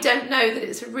 I don't know that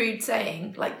it's a rude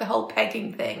saying, like the whole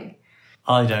pegging thing?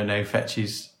 I don't know,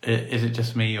 Fetchies. Is it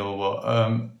just me or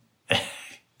what?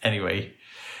 Anyway,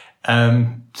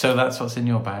 So that's what's in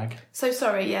your bag. So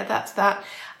sorry, yeah, that's that.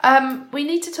 We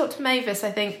need to talk to Mavis,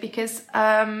 I think, because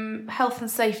health and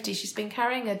safety, she's been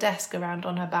carrying a desk around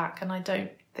on her back, and I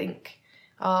don't think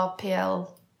our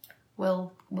PL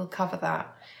will cover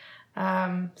that.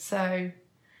 So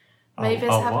Mavis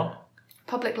have what?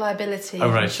 Public liability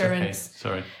Right, insurance. Okay.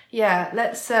 Sorry. Yeah,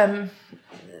 let's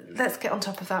get on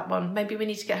top of that one. Maybe we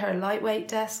need to get her a lightweight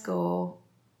desk, or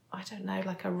I don't know,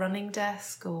 like a running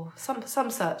desk or some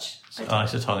such. An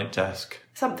isotonic desk.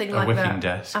 Something A like whipping that.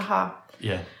 desk.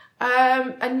 Yeah.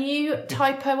 A new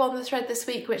typo on the thread this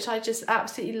week, which I just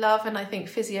absolutely love, and I think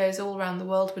physios all around the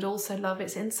world would also love.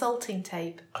 It's insulting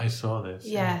tape. I saw this.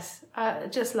 Yes, I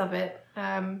just love it.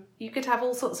 You could have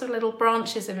all sorts of little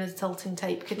branches of insulting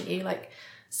tape, couldn't you? Like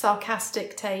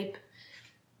sarcastic tape,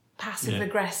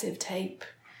 passive-aggressive tape.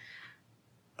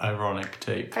 Ironic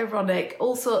tape. Ironic,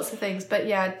 all sorts of things. But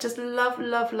yeah, just love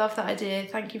that idea.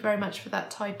 Thank you very much for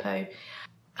that typo.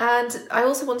 And I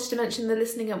also wanted to mention the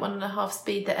listening at 1.5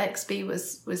 speed that XB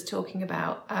was talking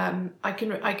about. I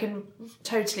can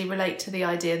totally relate to the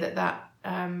idea that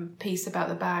piece about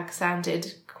the bag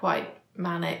sounded quite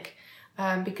manic,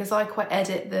 because I quite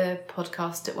edit the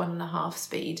podcast at 1.5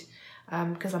 speed,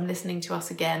 because I'm listening to us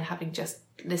again, having just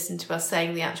listened to us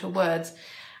saying the actual words.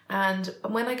 And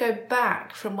when I go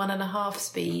back from 1.5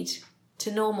 speed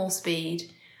to normal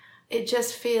speed, it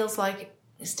just feels like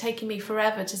it's taking me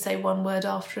forever to say one word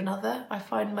after another. I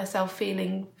find myself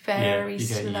feeling very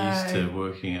slow. You get used to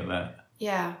working at that.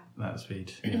 Yeah. That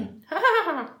speed. Yeah.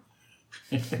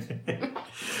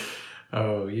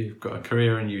 Oh, you've got a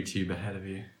career in YouTube ahead of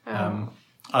you. Oh.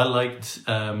 I liked,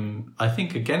 I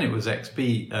think again it was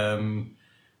XB,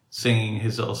 singing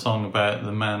his little song about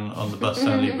the man on the bus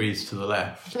only reads to the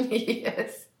left.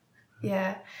 Yes.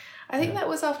 Yeah. I think that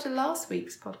was after last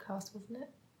week's podcast, wasn't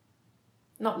it?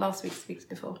 Not last week's, weeks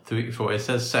before. The week before. It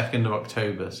says 2nd of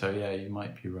October, so yeah, you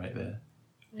might be right there.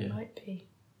 It might be.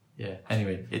 Yeah.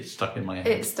 Anyway, it's stuck in my head.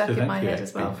 It's stuck in my head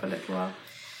as well for a little while.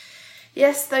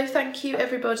 Yes, though, thank you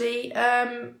everybody,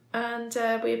 and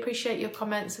we appreciate your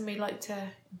comments, and we like to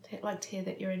hear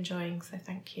that you're enjoying. So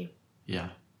thank you. Yeah,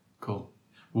 cool.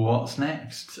 What's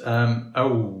next?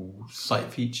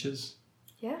 Site features.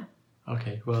 Yeah.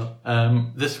 Okay, well,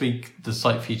 this week the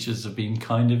site features have been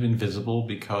kind of invisible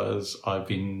because I've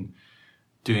been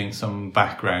doing some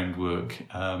background work,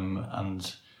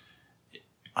 and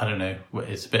I don't know,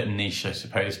 it's a bit niche, I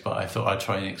suppose, but I thought I'd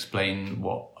try and explain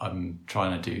what I'm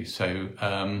trying to do. So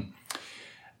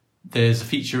there's a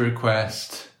feature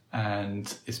request,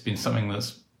 and it's been something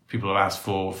that people have asked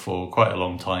for quite a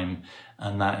long time,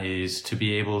 and that is to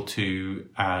be able to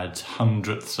add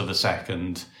hundredths of a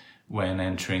second when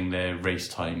entering their race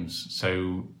times.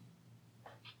 So,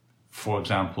 for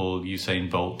example, Usain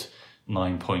Bolt,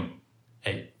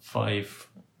 9.85,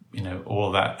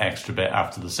 all that extra bit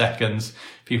after the seconds.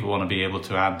 People want to be able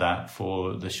to add that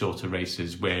for the shorter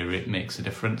races where it makes a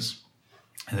difference.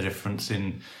 And the difference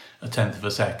in a tenth of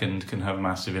a second can have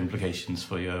massive implications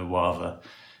for your WAVA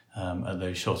at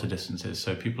those shorter distances.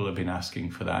 So people have been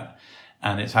asking for that.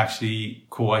 And it's actually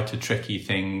quite a tricky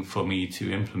thing for me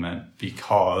to implement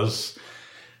because,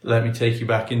 let me take you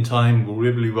back in time,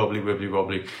 wibbly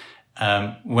wobbly.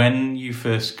 When you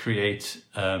first create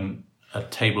a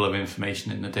table of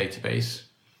information in the database,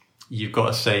 you've got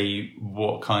to say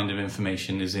what kind of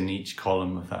information is in each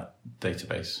column of that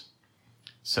database.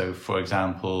 So, for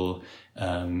example,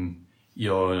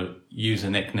 your user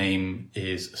nickname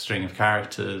is a string of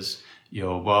characters,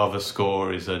 your WAVA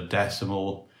score is a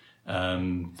decimal,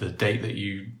 the date that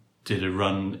you did a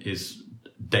run is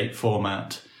date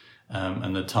format,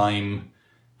 and the time,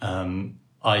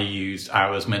 I used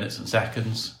hours, minutes and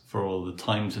seconds for all the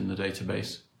times in the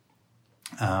database.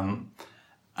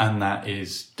 And that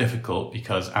is difficult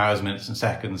because hours, minutes and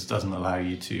seconds doesn't allow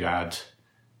you to add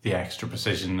the extra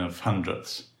precision of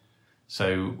hundredths.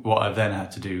 So what I've then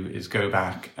had to do is go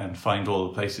back and find all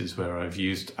the places where I've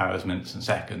used hours, minutes and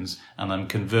seconds, and I'm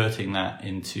converting that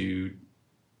into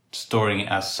storing it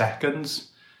as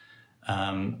seconds.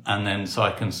 And then so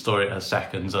I can store it as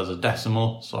seconds as a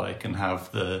decimal, so I can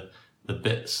have the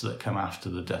bits that come after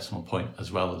the decimal point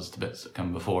as well as the bits that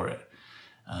come before it.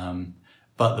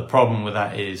 But the problem with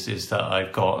that is that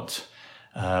I've got,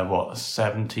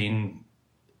 17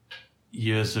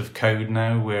 years of code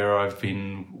now where I've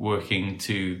been working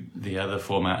to the other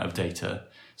format of data.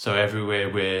 So everywhere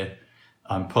where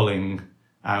I'm pulling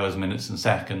hours, minutes and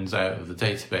seconds out of the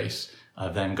database,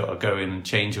 I've then got to go in and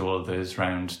change all of those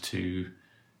round to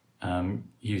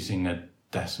using a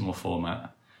decimal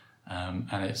format.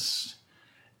 And it's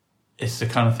the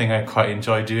kind of thing I quite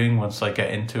enjoy doing once I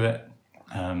get into it.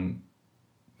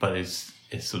 But it's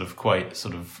is sort of quite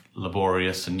sort of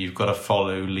laborious, and you've got to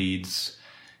follow leads.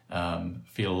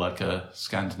 Feel like a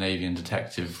Scandinavian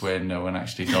detective where no one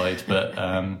actually died, but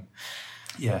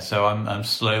so I'm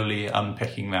slowly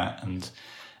unpicking that and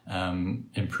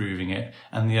improving it.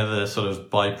 And the other sort of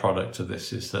byproduct of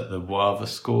this is that the WAVA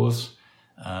scores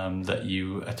that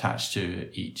you attach to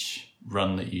each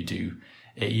run that you do.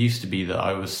 It used to be that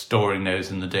I was storing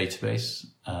those in the database,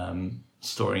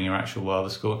 storing your actual WAVA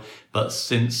score, but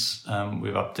since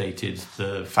we've updated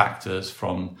the factors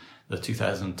from the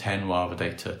 2010 WAVA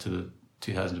data to the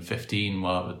 2015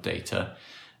 WAVA data,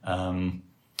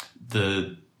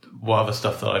 the WAVA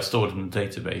stuff that I've stored in the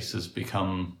database has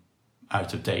become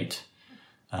out of date.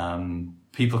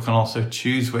 People can also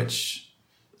choose which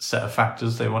set of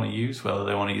factors they want to use, whether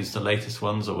they want to use the latest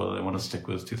ones or whether they want to stick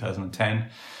with 2010.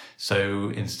 So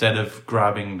instead of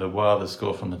grabbing the WAVA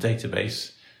score from the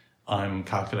database, I'm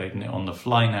calculating it on the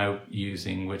fly now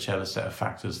using whichever set of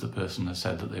factors the person has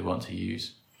said that they want to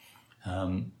use.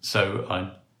 So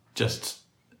I'm just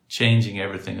changing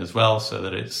everything as well so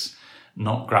that it's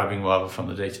not grabbing WAVA from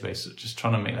the database, just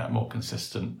trying to make that more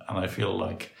consistent. And I feel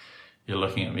like you're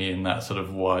looking at me in that sort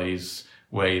of wise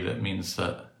way that means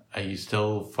that, are you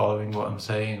still following what I'm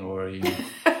saying, or are you...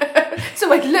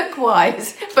 So I look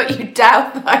wise, but you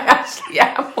doubt that I actually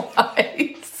am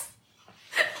wise.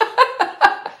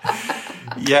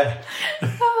 Yeah.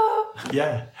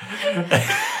 Yeah.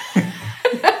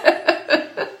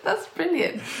 That's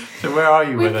brilliant. So where are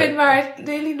you with it? We've been married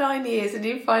nearly 9 years and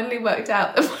you finally worked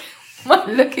out that my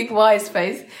looking wise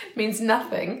face means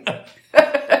nothing. No,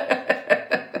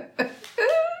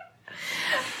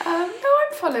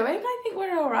 I'm following. I think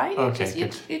we're all right.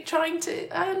 Okay, you're trying to...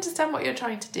 I understand what you're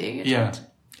trying to do.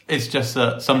 It's just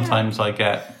that sometimes I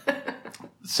get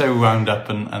so wound up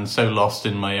and so lost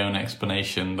in my own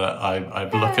explanation that I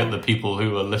look at the people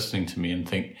who are listening to me and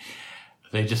think,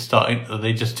 are they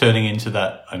just turning into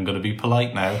that, I'm going to be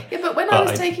polite now? Yeah, but when I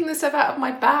was taking the stuff out of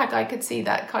my bag, I could see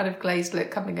that kind of glazed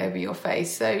look coming over your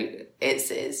face. So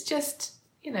it's just,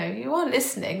 you are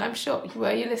listening. I'm sure.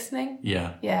 Were you listening?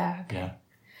 Yeah. Yeah. Okay. Yeah.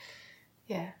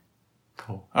 Yeah.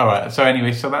 Cool. All right. So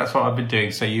anyway, that's what I've been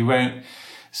doing. So you won't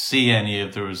see any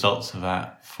of the results of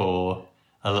that for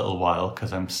a little while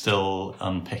because I'm still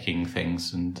unpicking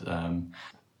things. And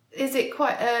is it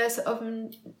quite a sort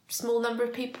of small number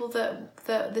of people that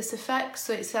this affects?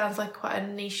 So it sounds like quite a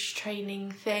niche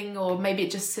training thing, or maybe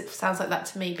it just sounds like that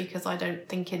to me because I don't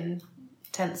think in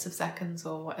tenths of seconds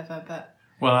or whatever. But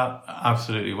well,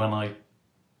 absolutely. When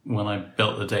I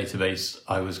built the database,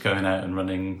 I was going out and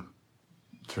running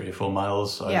 3 or 4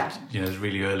 miles. It was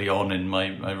really early on in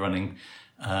my running.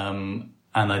 And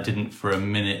I didn't for a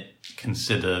minute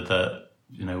consider that,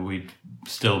 we'd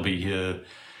still be here,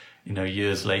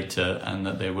 years later, and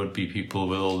that there would be people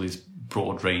with all these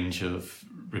broad range of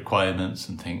requirements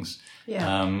and things.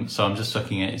 Yeah. So I'm just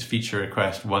looking at it's feature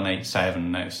request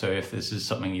 187 now. So if this is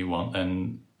something you want,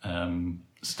 then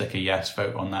stick a yes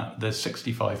vote on that. There's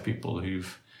 65 people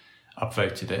who've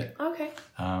upvoted it. Okay.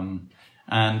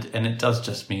 And it does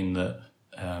just mean that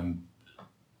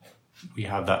we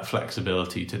have that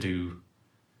flexibility to do,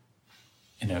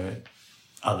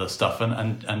 other stuff,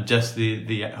 and just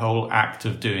the whole act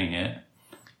of doing it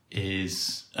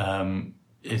is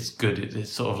good.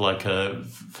 It's sort of like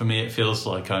for me, it feels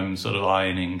like I'm sort of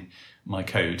ironing my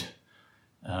code.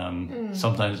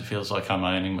 Sometimes it feels like I'm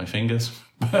ironing my fingers.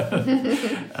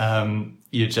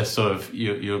 You're just sort of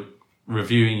you're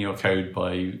reviewing your code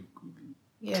by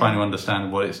trying to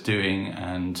understand what it's doing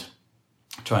and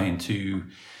trying to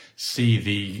see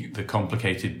the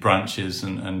complicated branches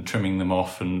and trimming them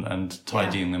off and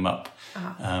tidying them up.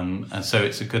 And so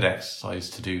it's a good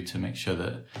exercise to do to make sure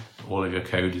that all of your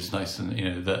code is nice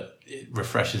and, that it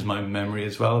refreshes my memory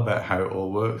as well about how it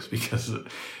all works because,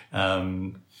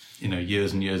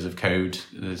 years and years of code,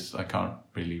 I can't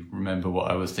really remember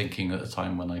what I was thinking at the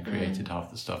time when I created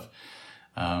half the stuff.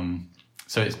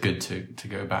 So it's good to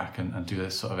go back and do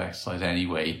this sort of exercise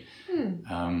anyway.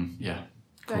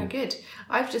 Cool. Very good.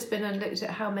 I've just been and looked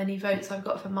at how many votes I've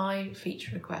got for my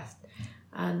feature request,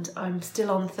 and I'm still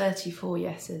on 34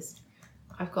 yeses.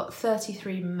 I've got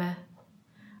 33 meh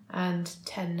and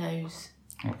 10 no's.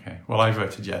 Okay. Well, I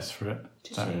voted yes for it.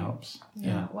 That helps.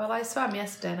 Yeah. Well, I swam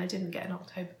yesterday and I didn't get an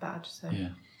October badge, so. Yeah.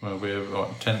 Well, we're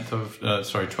 12th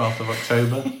of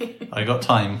October. I got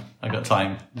time.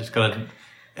 Just got to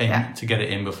aim to get it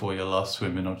in before your last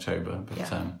swim in October. But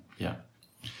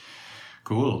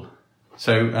cool.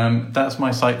 So that's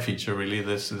my site feature. Really,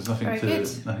 there's nothing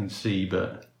to see,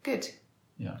 but good.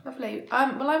 Yeah, lovely.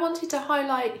 Well, I wanted to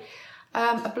highlight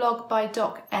a blog by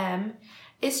Doc M.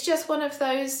 It's just one of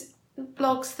those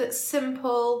blogs that's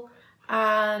simple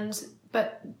and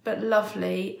but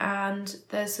lovely. And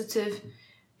there's sort of,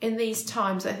 in these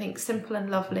times, I think simple and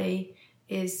lovely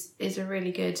is a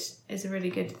really good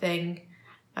thing.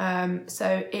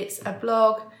 So it's a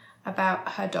blog about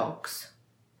her dogs.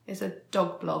 It's a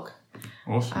dog blog.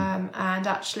 Awesome. And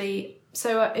actually,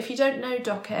 so if you don't know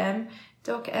Doc M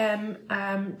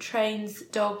trains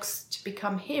dogs to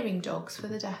become hearing dogs for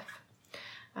the deaf.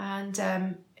 And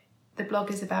the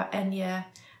blog is about Enya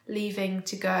leaving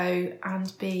to go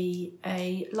and be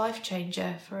a life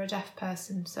changer for a deaf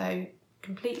person. So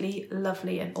completely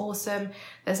lovely and awesome.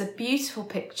 There's a beautiful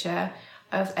picture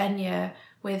of Enya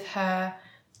with her,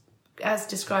 as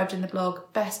described in the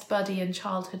blog, best buddy and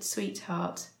childhood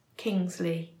sweetheart,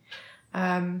 Kingsley.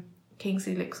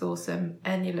 Kingsley looks awesome.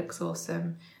 Enya looks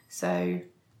awesome. So,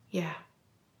 yeah,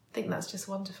 I think that's just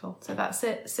wonderful. So that's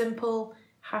it. Simple,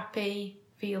 happy,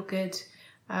 feel good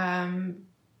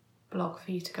blog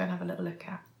for you to go and have a little look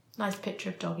at. Nice picture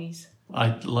of doggies.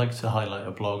 I'd like to highlight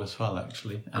a blog as well,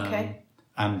 actually. Okay.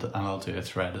 And I'll do a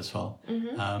thread as well.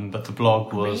 But the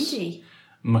blog was Reedy.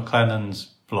 McLennan's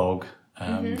blog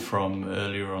from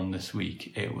earlier on this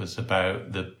week. It was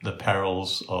about the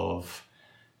perils of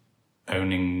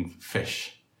owning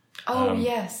fish. Oh,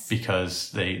 yes.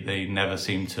 Because they never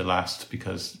seem to last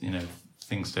because,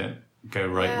 things don't go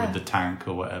right with the tank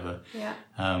or whatever. Yeah.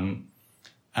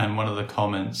 And one of the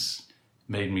comments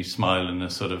made me smile in a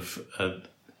sort of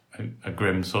a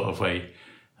grim sort of way.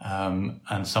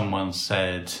 And someone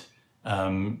said,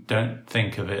 don't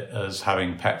think of it as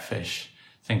having pet fish.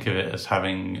 Think of it as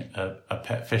having a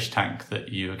pet fish tank that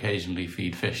you occasionally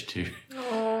feed fish to.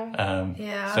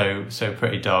 Yeah. So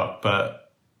pretty dark,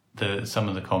 but some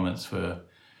of the comments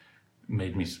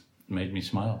made me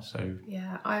smile. So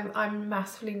yeah, I'm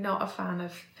massively not a fan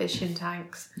of fish in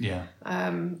tanks. Yeah.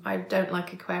 I don't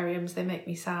like aquariums. They make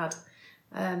me sad.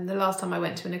 The last time I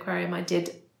went to an aquarium, I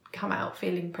did come out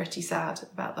feeling pretty sad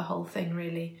about the whole thing,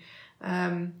 really.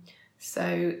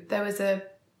 So there was a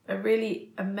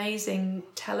really amazing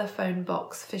telephone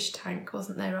box fish tank,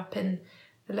 wasn't there, up in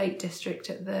the Lake District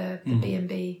at the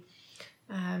B&B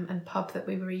and pub that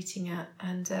we were eating at.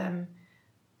 And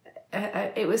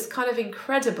it was kind of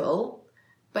incredible,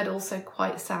 but also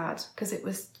quite sad because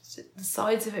the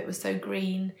sides of it were so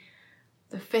green.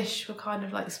 The fish were kind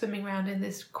of like swimming around in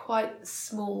this quite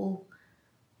small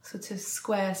sort of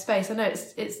square space. I know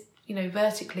it's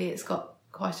vertically it's got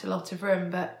quite a lot of room,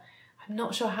 but I'm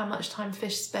not sure how much time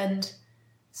fish spend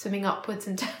swimming upwards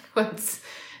and downwards.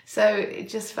 So it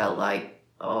just felt like,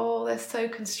 oh, they're so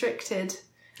constricted.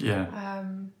 Yeah.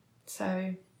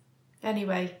 So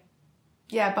anyway,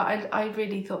 yeah, but I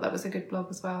really thought that was a good blog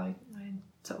as well. I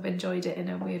sort of enjoyed it in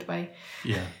a weird way.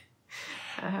 Yeah.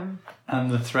 And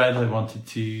the thread I wanted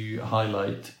to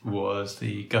highlight was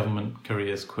the government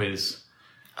careers quiz.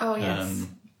 Oh, yes.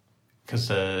 Because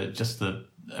just the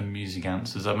amusing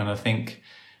answers. I mean, I think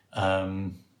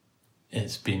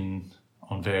it's been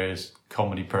on various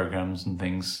comedy programs and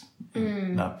things,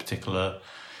 that particular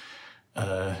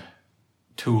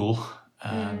tool.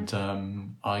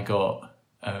 And I got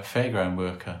a fairground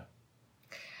worker.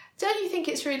 Don't you think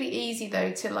it's really easy,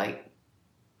 though, to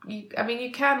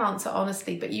you can answer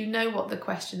honestly, but you know what the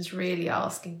question's really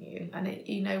asking you, and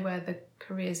you know where the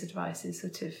careers advice is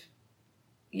sort of,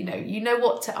 you know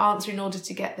what to answer in order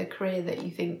to get the career that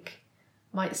you think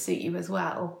might suit you as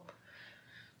well.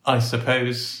 I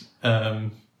suppose, yeah,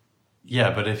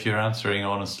 but if you're answering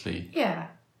honestly,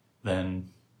 then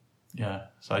yeah.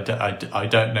 So I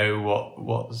don't know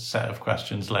what set of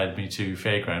questions led me to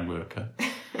fairground worker.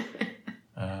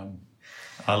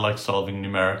 I like solving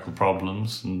numerical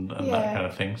problems and that kind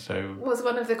of thing. So was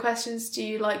one of the questions, do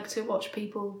you like to watch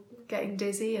people getting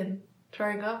dizzy and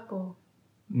throwing up, or?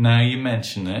 Now you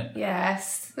mention it.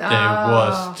 Yes. There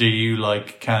was, do you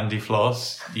like candy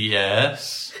floss?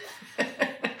 Yes.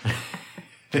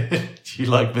 Do you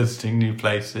like visiting new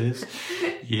places?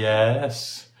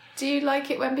 Yes. Do you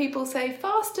like it when people say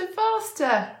faster,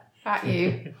 faster at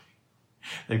you?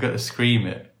 They've got to scream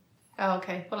it. Oh,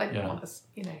 okay. Well, I didn't want us,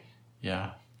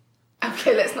 Yeah.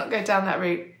 Okay, let's not go down that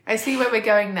route. I see where we're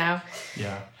going now.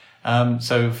 Yeah.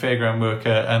 So fairground worker,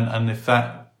 and if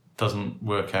that doesn't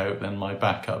work out, then my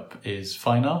backup is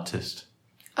fine artist.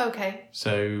 Okay.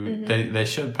 So there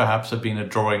should perhaps have been a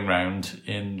drawing round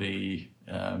in the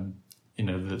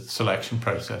the selection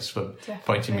process for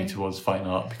pointing me towards fine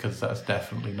art, because that's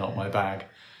definitely not my bag.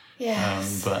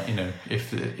 Yes. But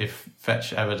if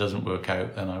Fetch ever doesn't work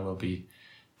out, then I will be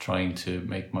trying to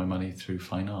make my money through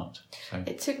fine art. So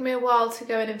It took me a while to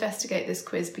go and investigate this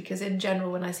quiz, because in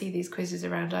general, when I see these quizzes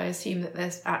around, I assume that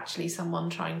there's actually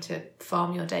someone trying to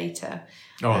farm your data.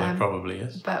 there probably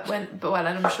is. And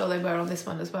I'm sure they were on this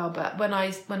one as well. But when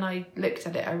I looked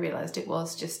at it, I realised it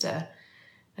was just a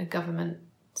government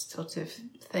sort of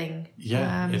thing.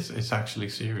 Yeah, it's actually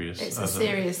serious. It's a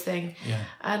serious thing. Yeah.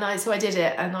 And so I did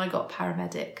it, and I got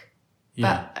paramedic.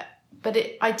 Yeah. But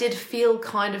I did feel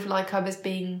kind of like I was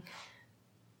being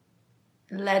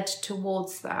led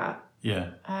towards that.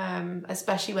 Yeah.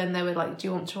 Especially when they were like, do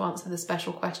you want to answer the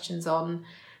special questions on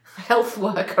health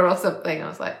worker or something? I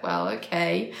was like, well,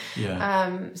 okay.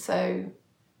 Yeah. So,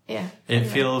 yeah. It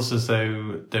feels as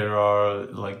though there are,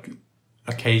 like,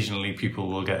 occasionally people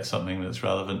will get something that's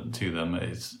relevant to them.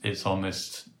 It's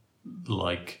almost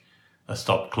like a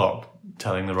stop clock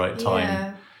telling the right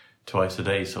time twice a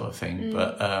day sort of thing.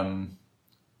 But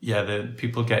the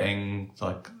people getting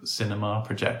like cinema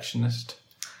projectionist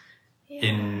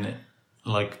in,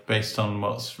 like, based on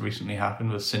what's recently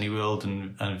happened with Cineworld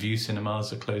and View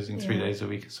Cinemas are closing 3 days a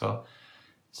week as well.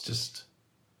 It's just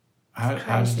how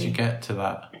did you get to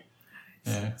that?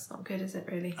 It's not good, is it,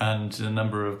 really? And the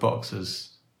number of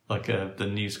boxers, like the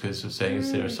news quiz was saying,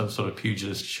 is there some sort of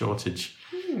pugilist shortage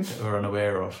that we're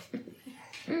unaware of?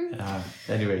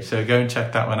 Anyway, so go and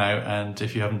check that one out. And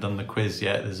if you haven't done the quiz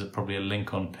yet, there's probably a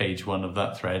link on page 1 of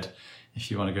that thread if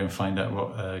you want to go and find out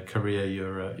what career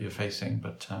you're facing.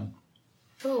 But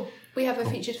we have a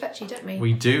featured fetchy, don't we?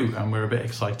 We do, and we're a bit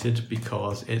excited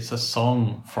because it's a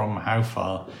song from How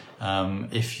Far.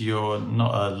 If you're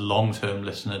not a long-term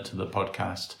listener to the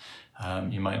podcast,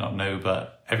 you might not know,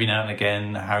 but every now and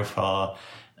again, How Far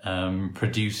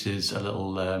produces a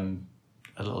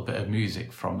little bit of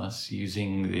music from us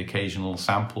using the occasional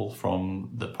sample from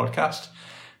the podcast,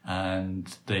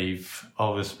 and they've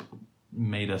always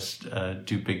made us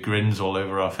do big grins all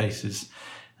over our faces.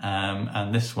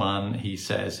 And this one, he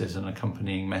says, there's an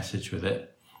accompanying message with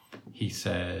it. He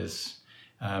says,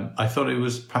 I thought it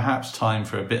was perhaps time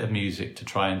for a bit of music to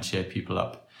try and cheer people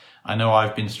up. I know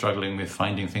I've been struggling with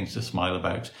finding things to smile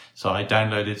about, so I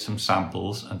downloaded some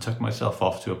samples and took myself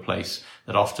off to a place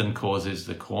that often causes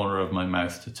the corner of my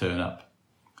mouth to turn up.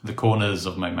 The corners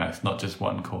of my mouth, not just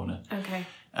one corner. Okay.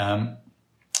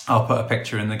 I'll put a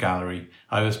picture in the gallery.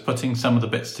 I was putting some of the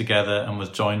bits together and was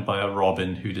joined by a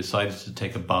robin who decided to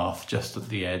take a bath just at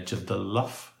the edge of the Lough.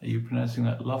 Are you pronouncing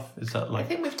that Lough? Is that like... I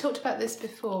think we've talked about this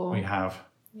before. We have.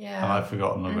 Yeah. And I've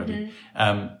forgotten already.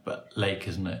 But lake,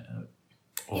 isn't it?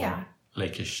 Or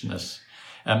lakishness.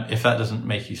 If that doesn't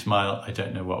make you smile, I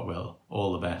don't know what will.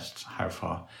 All the best. How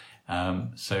Far?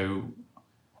 So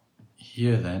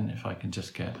here then, if I can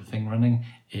just get the thing running,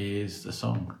 is the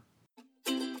song.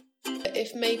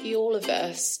 If maybe all of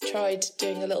us tried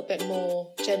doing a little bit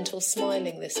more gentle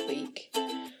smiling this week,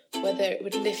 whether it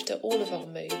would lift all of our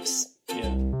moods.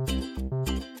 Yeah.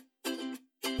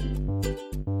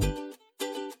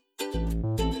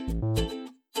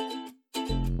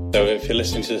 So if you're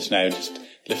listening to this now, just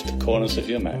lift the corners of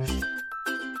your mouth.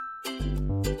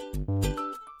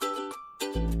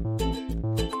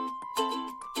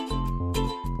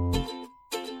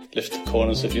 Lift the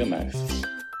corners of your mouth.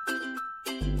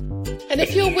 And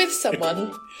if you're with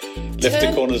someone, lift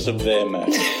the corners of their mouth.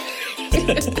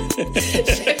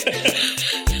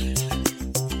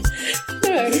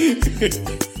 No.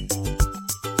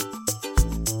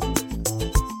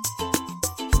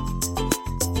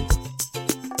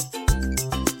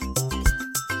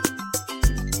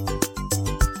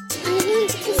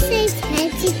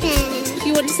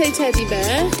 You want to say teddy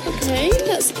bear? Okay,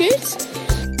 that's good.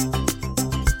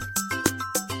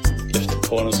 Lift the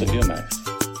corners of your mouth.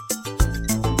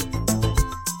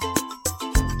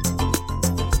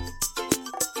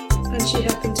 And she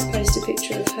happened to post a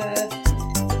picture of her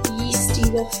yeasty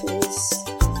waffles.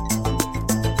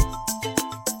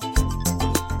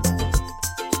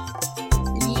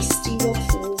 Yeasty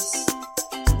waffles.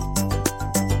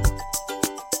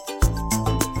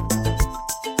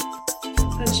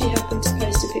 And she happened to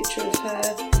post a picture of her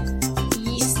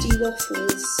yeasty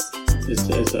waffles. Is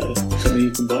that something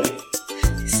you can buy?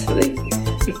 Something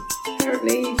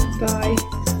apparently you can buy.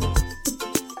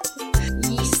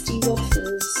 Yeasty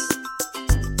waffles.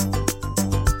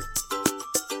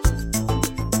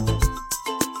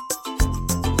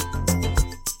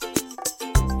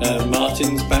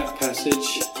 Martin's back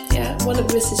passage. Yeah, one of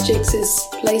Mrs. Jiggs's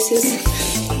places. Is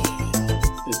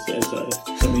that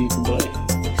something you can buy?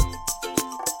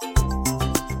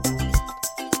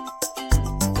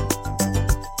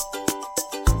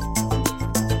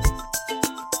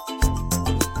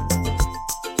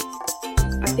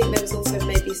 I think there was also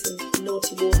maybe some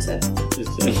naughty water Is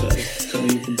something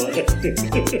you can buy?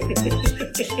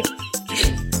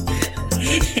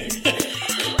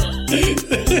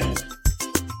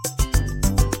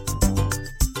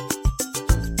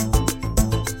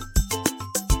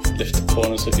 Lift the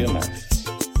corners of your mouth.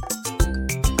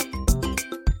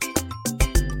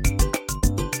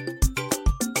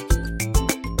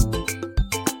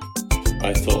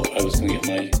 I thought I was going to get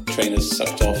my trainers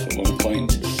sucked off at one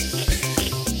point.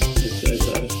 Is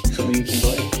that something you can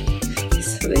buy?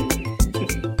 Something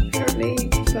apparently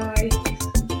buy.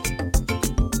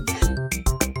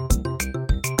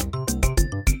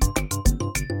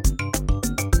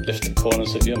 Lift the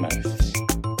corners of your mouth.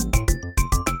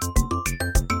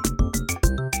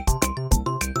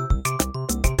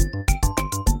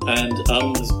 And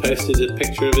has posted a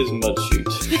picture of his mud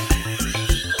chute.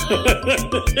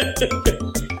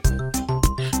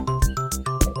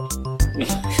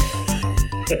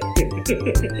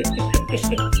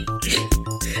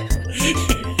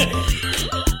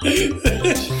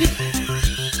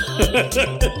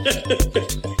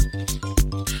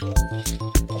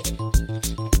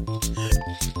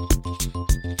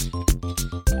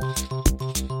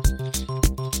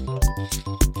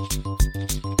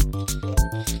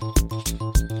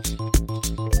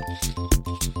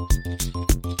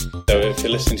 So if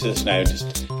you're listening to this now,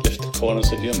 just lift the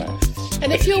corners of your mouth.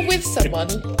 And if you're with someone,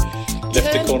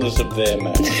 Lift the corners of their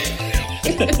mouth.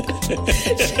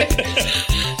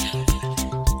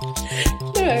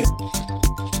 No.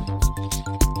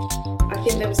 I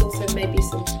think there was also maybe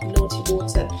some naughty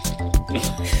water.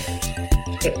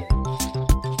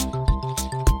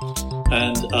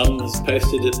 And has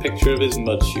posted a picture of his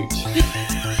mud chute.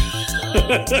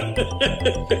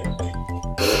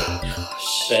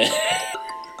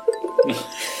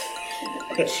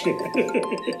 Gosh.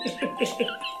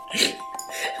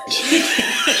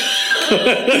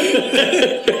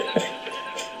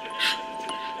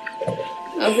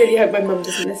 I really hope my mum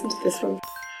doesn't listen to this one.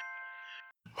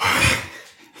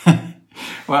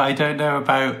 Well, I don't know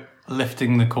about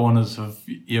lifting the corners of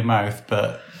your mouth,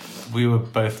 but we were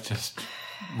both just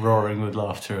roaring with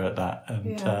laughter at that,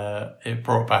 and it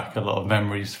brought back a lot of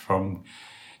memories from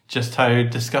just how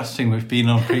disgusting we've been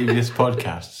on previous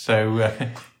podcasts. So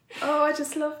Oh, I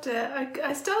just loved it.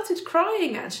 I started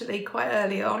crying actually quite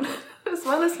early on, as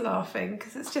well as laughing,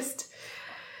 because it's just,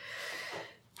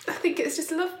 I think it's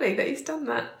just lovely that he's done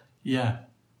that. yeah,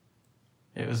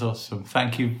 it was awesome.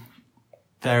 Thank you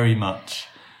very much.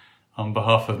 On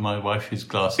behalf of my wife, whose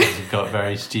glasses have got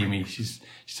very steamy, she's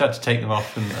had to take them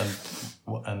off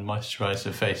and moisturise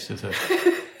her face with her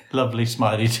lovely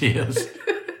smiley tears.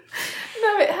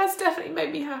 No, it has definitely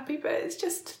made me happy, but it's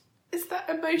that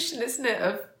emotion, isn't it,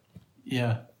 of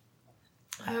Yeah,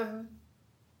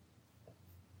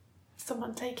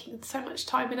 someone taking so much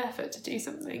time and effort to do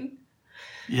something.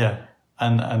 yeah,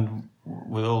 and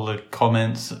with all the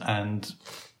comments and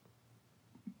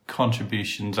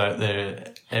contributions out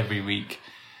there every week,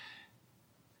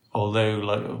 although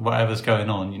like whatever's going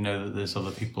on, you know that there's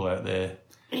other people out there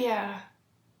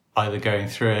either going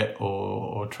through it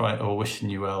or wishing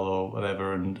you well or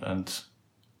whatever, and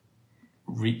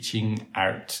reaching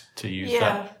out, to use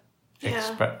that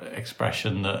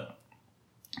expression that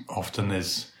often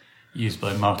is used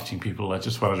by marketing people. I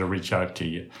just wanted to reach out to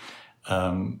you,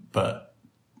 but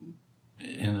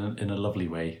in a lovely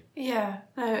way. Yeah,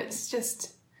 no, it's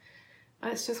just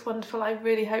wonderful. I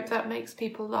really hope that makes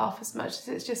people laugh as much as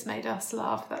it's just made us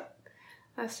laugh.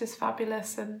 That's just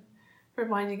fabulous, and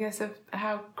reminding us of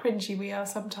how cringy we are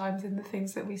sometimes in the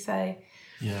things that we say.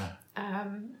 Yeah.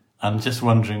 I'm just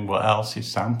wondering what else he's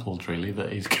sampled, really,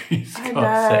 that he's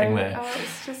got sitting there. Oh,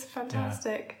 it's just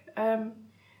fantastic.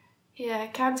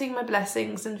 Counting my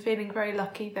blessings and feeling very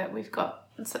lucky that we've got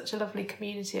such a lovely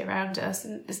community around us,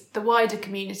 and it's the wider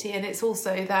community, and it's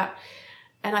also that.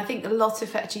 And I think a lot of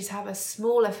fetchies have a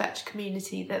smaller fetch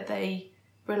community that they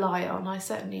rely on. I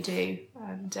certainly do.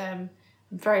 And I'm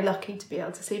very lucky to be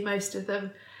able to see most of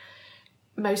them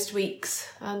most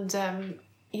weeks. And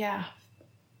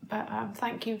but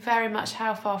thank you very much,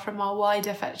 How Far, from our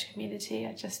wider fetch community.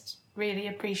 I just really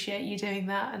appreciate you doing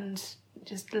that and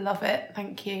just love it.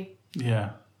 Thank you.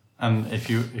 Yeah. And if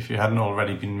you hadn't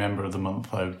already been Member of the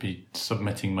Month, I would be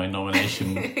submitting my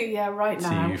nomination right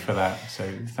now to you for that.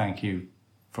 So thank you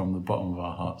from the bottom of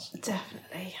our hearts.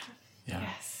 Definitely. Yeah.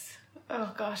 Yes.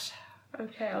 Oh gosh.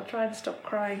 Okay, I'll try and stop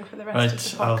crying for the rest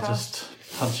of the podcast. I'll just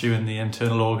punch you in the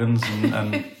internal organs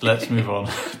and let's move on.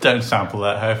 Don't sample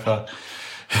that, How Far.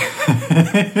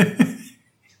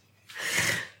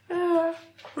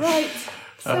 Right.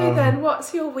 So then,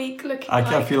 what's your week looking like?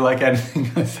 I feel like anything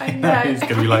I say now is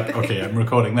going to be like, okay, I'm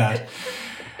recording that.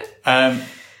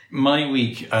 My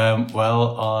week,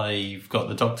 well, I've got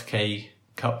the Dr. K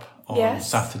Cup on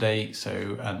Saturday,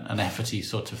 so an efforty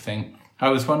sort of thing. I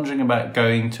was wondering about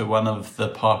going to one of the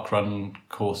parkrun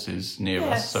courses near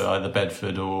us, so either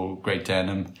Bedford or Great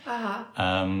Denham,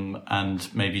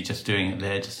 and maybe just doing it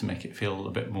there just to make it feel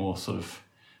a bit more sort of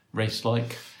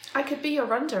race-like. I could be your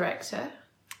run director.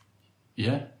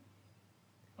 Yeah.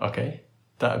 Okay,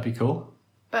 that would be cool.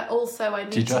 But also I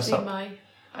need to do up?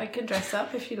 I can dress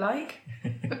up if you like.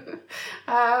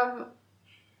 But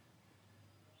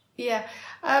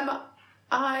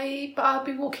I'll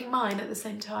be walking mine at the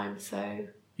same time, so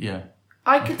yeah,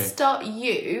 I could start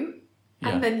you,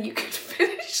 and then you could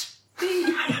finish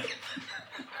me.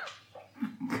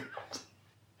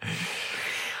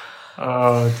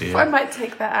 Oh dear! I might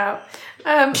take that out.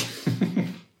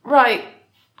 Right,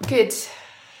 good.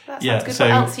 That sounds good. So,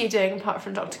 what else are you doing apart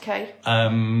from Dr. K?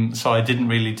 So I didn't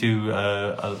really do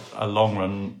a long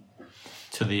run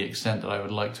to the extent that I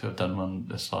would like to have done one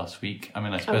this last week. I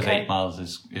mean, I suppose 8 miles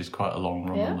is quite a long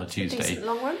run on a Tuesday. A decent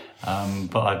long run.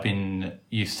 But I've been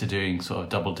used to doing sort of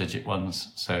double-digit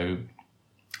ones, so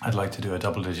I'd like to do a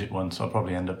double-digit one. So I'll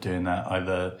probably end up doing that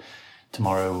either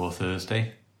tomorrow or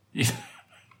Thursday.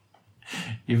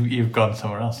 You've gone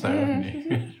somewhere else there, haven't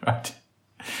you? Right.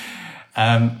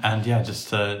 And yeah,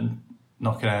 just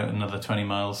knocking out another 20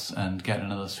 miles and getting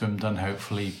another swim done,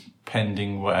 hopefully,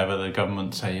 pending whatever the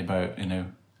government say about,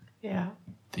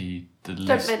 the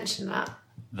Don't mention that.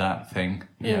 That thing.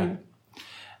 Yeah.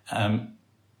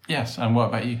 Yes, and what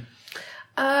about you?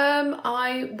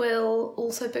 I will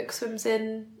also book swims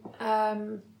in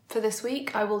for this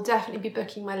week. I will definitely be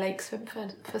booking my lake swim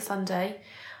for Sunday.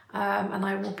 And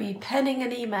I will be penning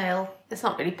an email. It's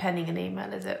not really penning an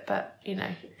email, is it? But,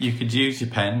 You could use your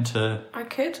pen to... I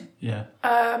could. Yeah.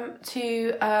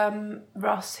 To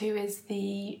Ross, who is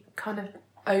the kind of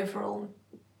overall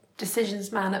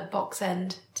decisions man at Box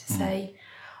End, to say,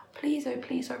 please, oh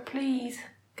please,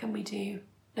 can we do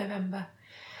November?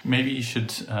 Maybe you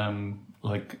should,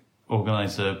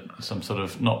 organise some sort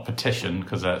of, not petition,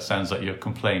 because that sounds like you're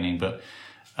complaining, but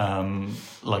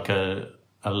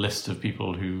a list of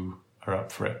people who are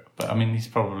up for it. But I mean, he's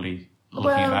probably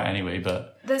looking at that anyway,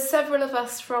 but... There's several of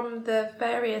us from the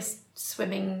various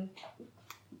swimming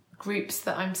groups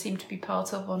that I seem to be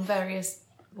part of on various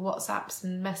WhatsApps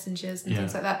and messengers and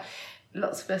things like that.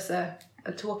 Lots of us are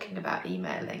talking about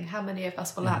emailing. How many of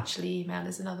us will actually email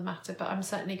is another matter, but I'm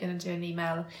certainly going to do an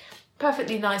email.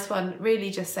 Perfectly nice one, really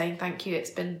just saying thank you.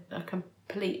 It's been a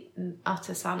complete and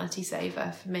utter sanity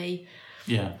saver for me.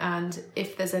 Yeah. And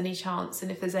if there's any chance and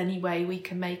if there's any way we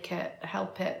can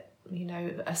help it,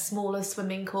 a smaller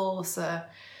swimming course, I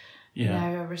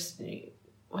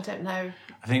don't know.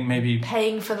 I think maybe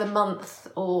paying for the month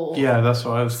or... Yeah, that's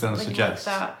what I was going to suggest.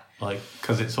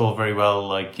 Because it's all very well,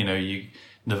 the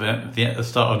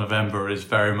start of November is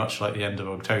very much like the end of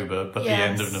October, but the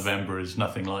end of November is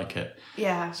nothing like it.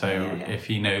 Yeah. So if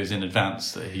he knows in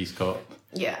advance that he's got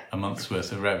a month's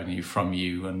worth of revenue from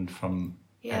you and from...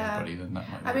 everybody, then that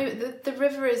might work. I mean, the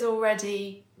river is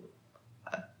already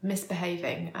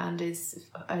misbehaving and is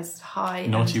high.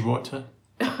 Naughty water?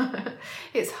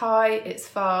 It's high, it's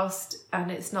fast, and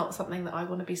it's not something that I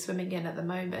want to be swimming in at the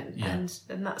moment. Yeah.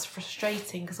 And that's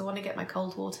frustrating because I want to get my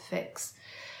cold water fix.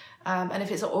 And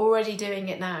if it's already doing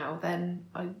it now, then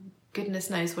goodness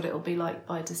knows what it'll be like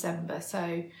by December.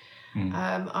 So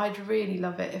I'd really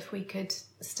love it if we could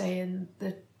stay in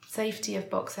the safety of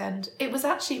Box End. It was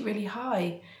actually really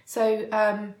high,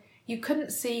 so you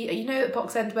couldn't see, at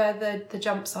Box End where the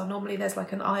jumps are, normally there's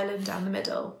like an island down the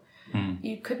middle.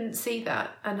 You couldn't see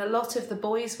that, and a lot of the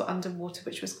boys were underwater,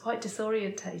 which was quite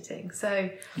disorientating. So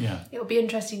it'll be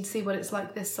interesting to see what it's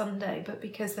like this Sunday, but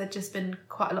because there'd just been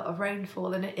quite a lot of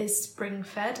rainfall and it is spring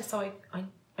fed, so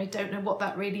I don't know what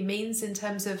that really means in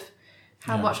terms of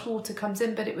how much water comes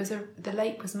in, but the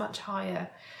lake was much higher.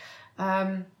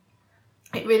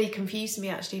 It really confused me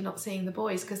actually not seeing the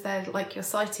boys because they're like your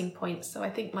sighting points. So I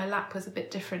think my lap was a bit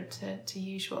different to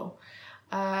usual.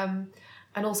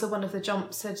 And also one of the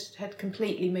jumps had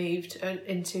completely moved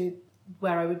into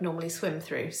where I would normally swim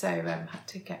through. So had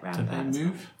to get around that. Did they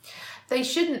move? They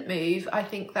shouldn't move. I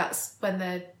think that's when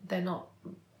they've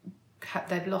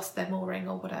lost their mooring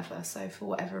or whatever. So for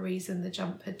whatever reason, the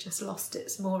jump had just lost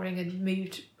its mooring and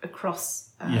moved across.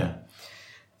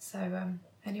 So...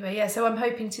 Anyway, so I'm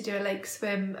hoping to do a lake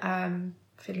swim,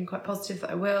 feeling quite positive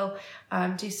that I will,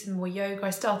 do some more yoga.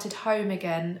 I started home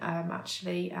again,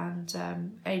 actually, and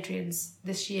Adrian's,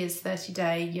 this year's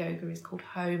 30-day yoga is called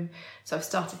Home, so I've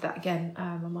started that again.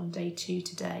 I'm on day 2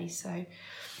 today, so I'm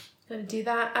going to do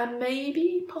that, and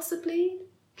maybe, possibly,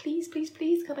 please,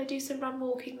 can I do some run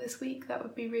walking this week? That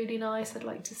would be really nice. I'd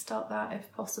like to start that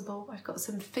if possible. I've got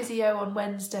some physio on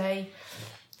Wednesday,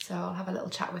 so I'll have a little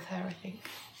chat with her, I think.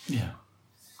 Yeah.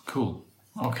 Cool.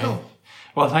 Okay. Cool.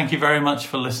 Well, thank you very much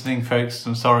for listening, folks.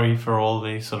 I'm sorry for all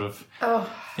the sort of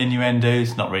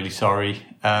innuendos. Not really sorry.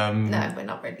 No, we're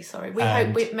not really sorry. We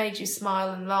hope we've made you smile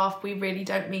and laugh. We really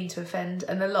don't mean to offend.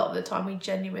 And a lot of the time we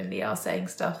genuinely are saying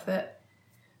stuff that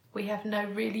we have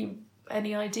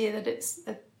any idea that it's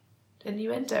an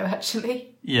innuendo,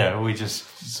 actually. Yeah, we just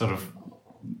sort of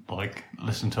like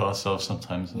listen to ourselves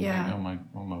sometimes and think,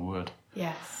 oh my word.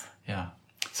 Yes. Yeah.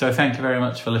 So thank you very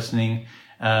much for listening.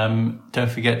 Don't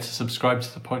forget to subscribe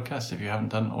to the podcast if you haven't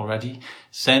done already.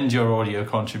 Send your audio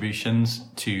contributions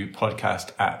to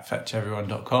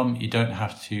podcast@fetcheveryone.com. You don't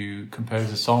have to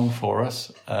compose a song for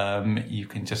us. You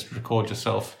can just record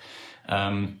yourself.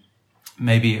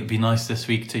 Maybe it would be nice this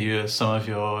week to hear some of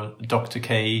your Dr.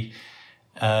 K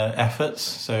efforts.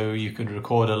 So you could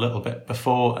record a little bit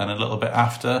before and a little bit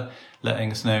after,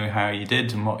 letting us know how you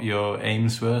did and what your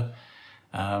aims were.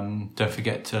 Don't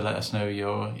forget to let us know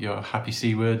your happy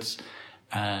C words,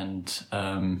 and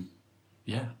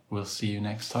we'll see you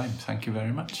next time. Thank you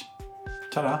very much.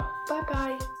 Ta-da.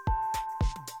 Bye-bye.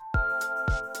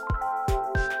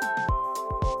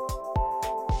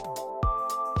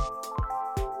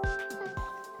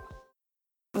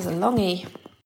 It was a longie.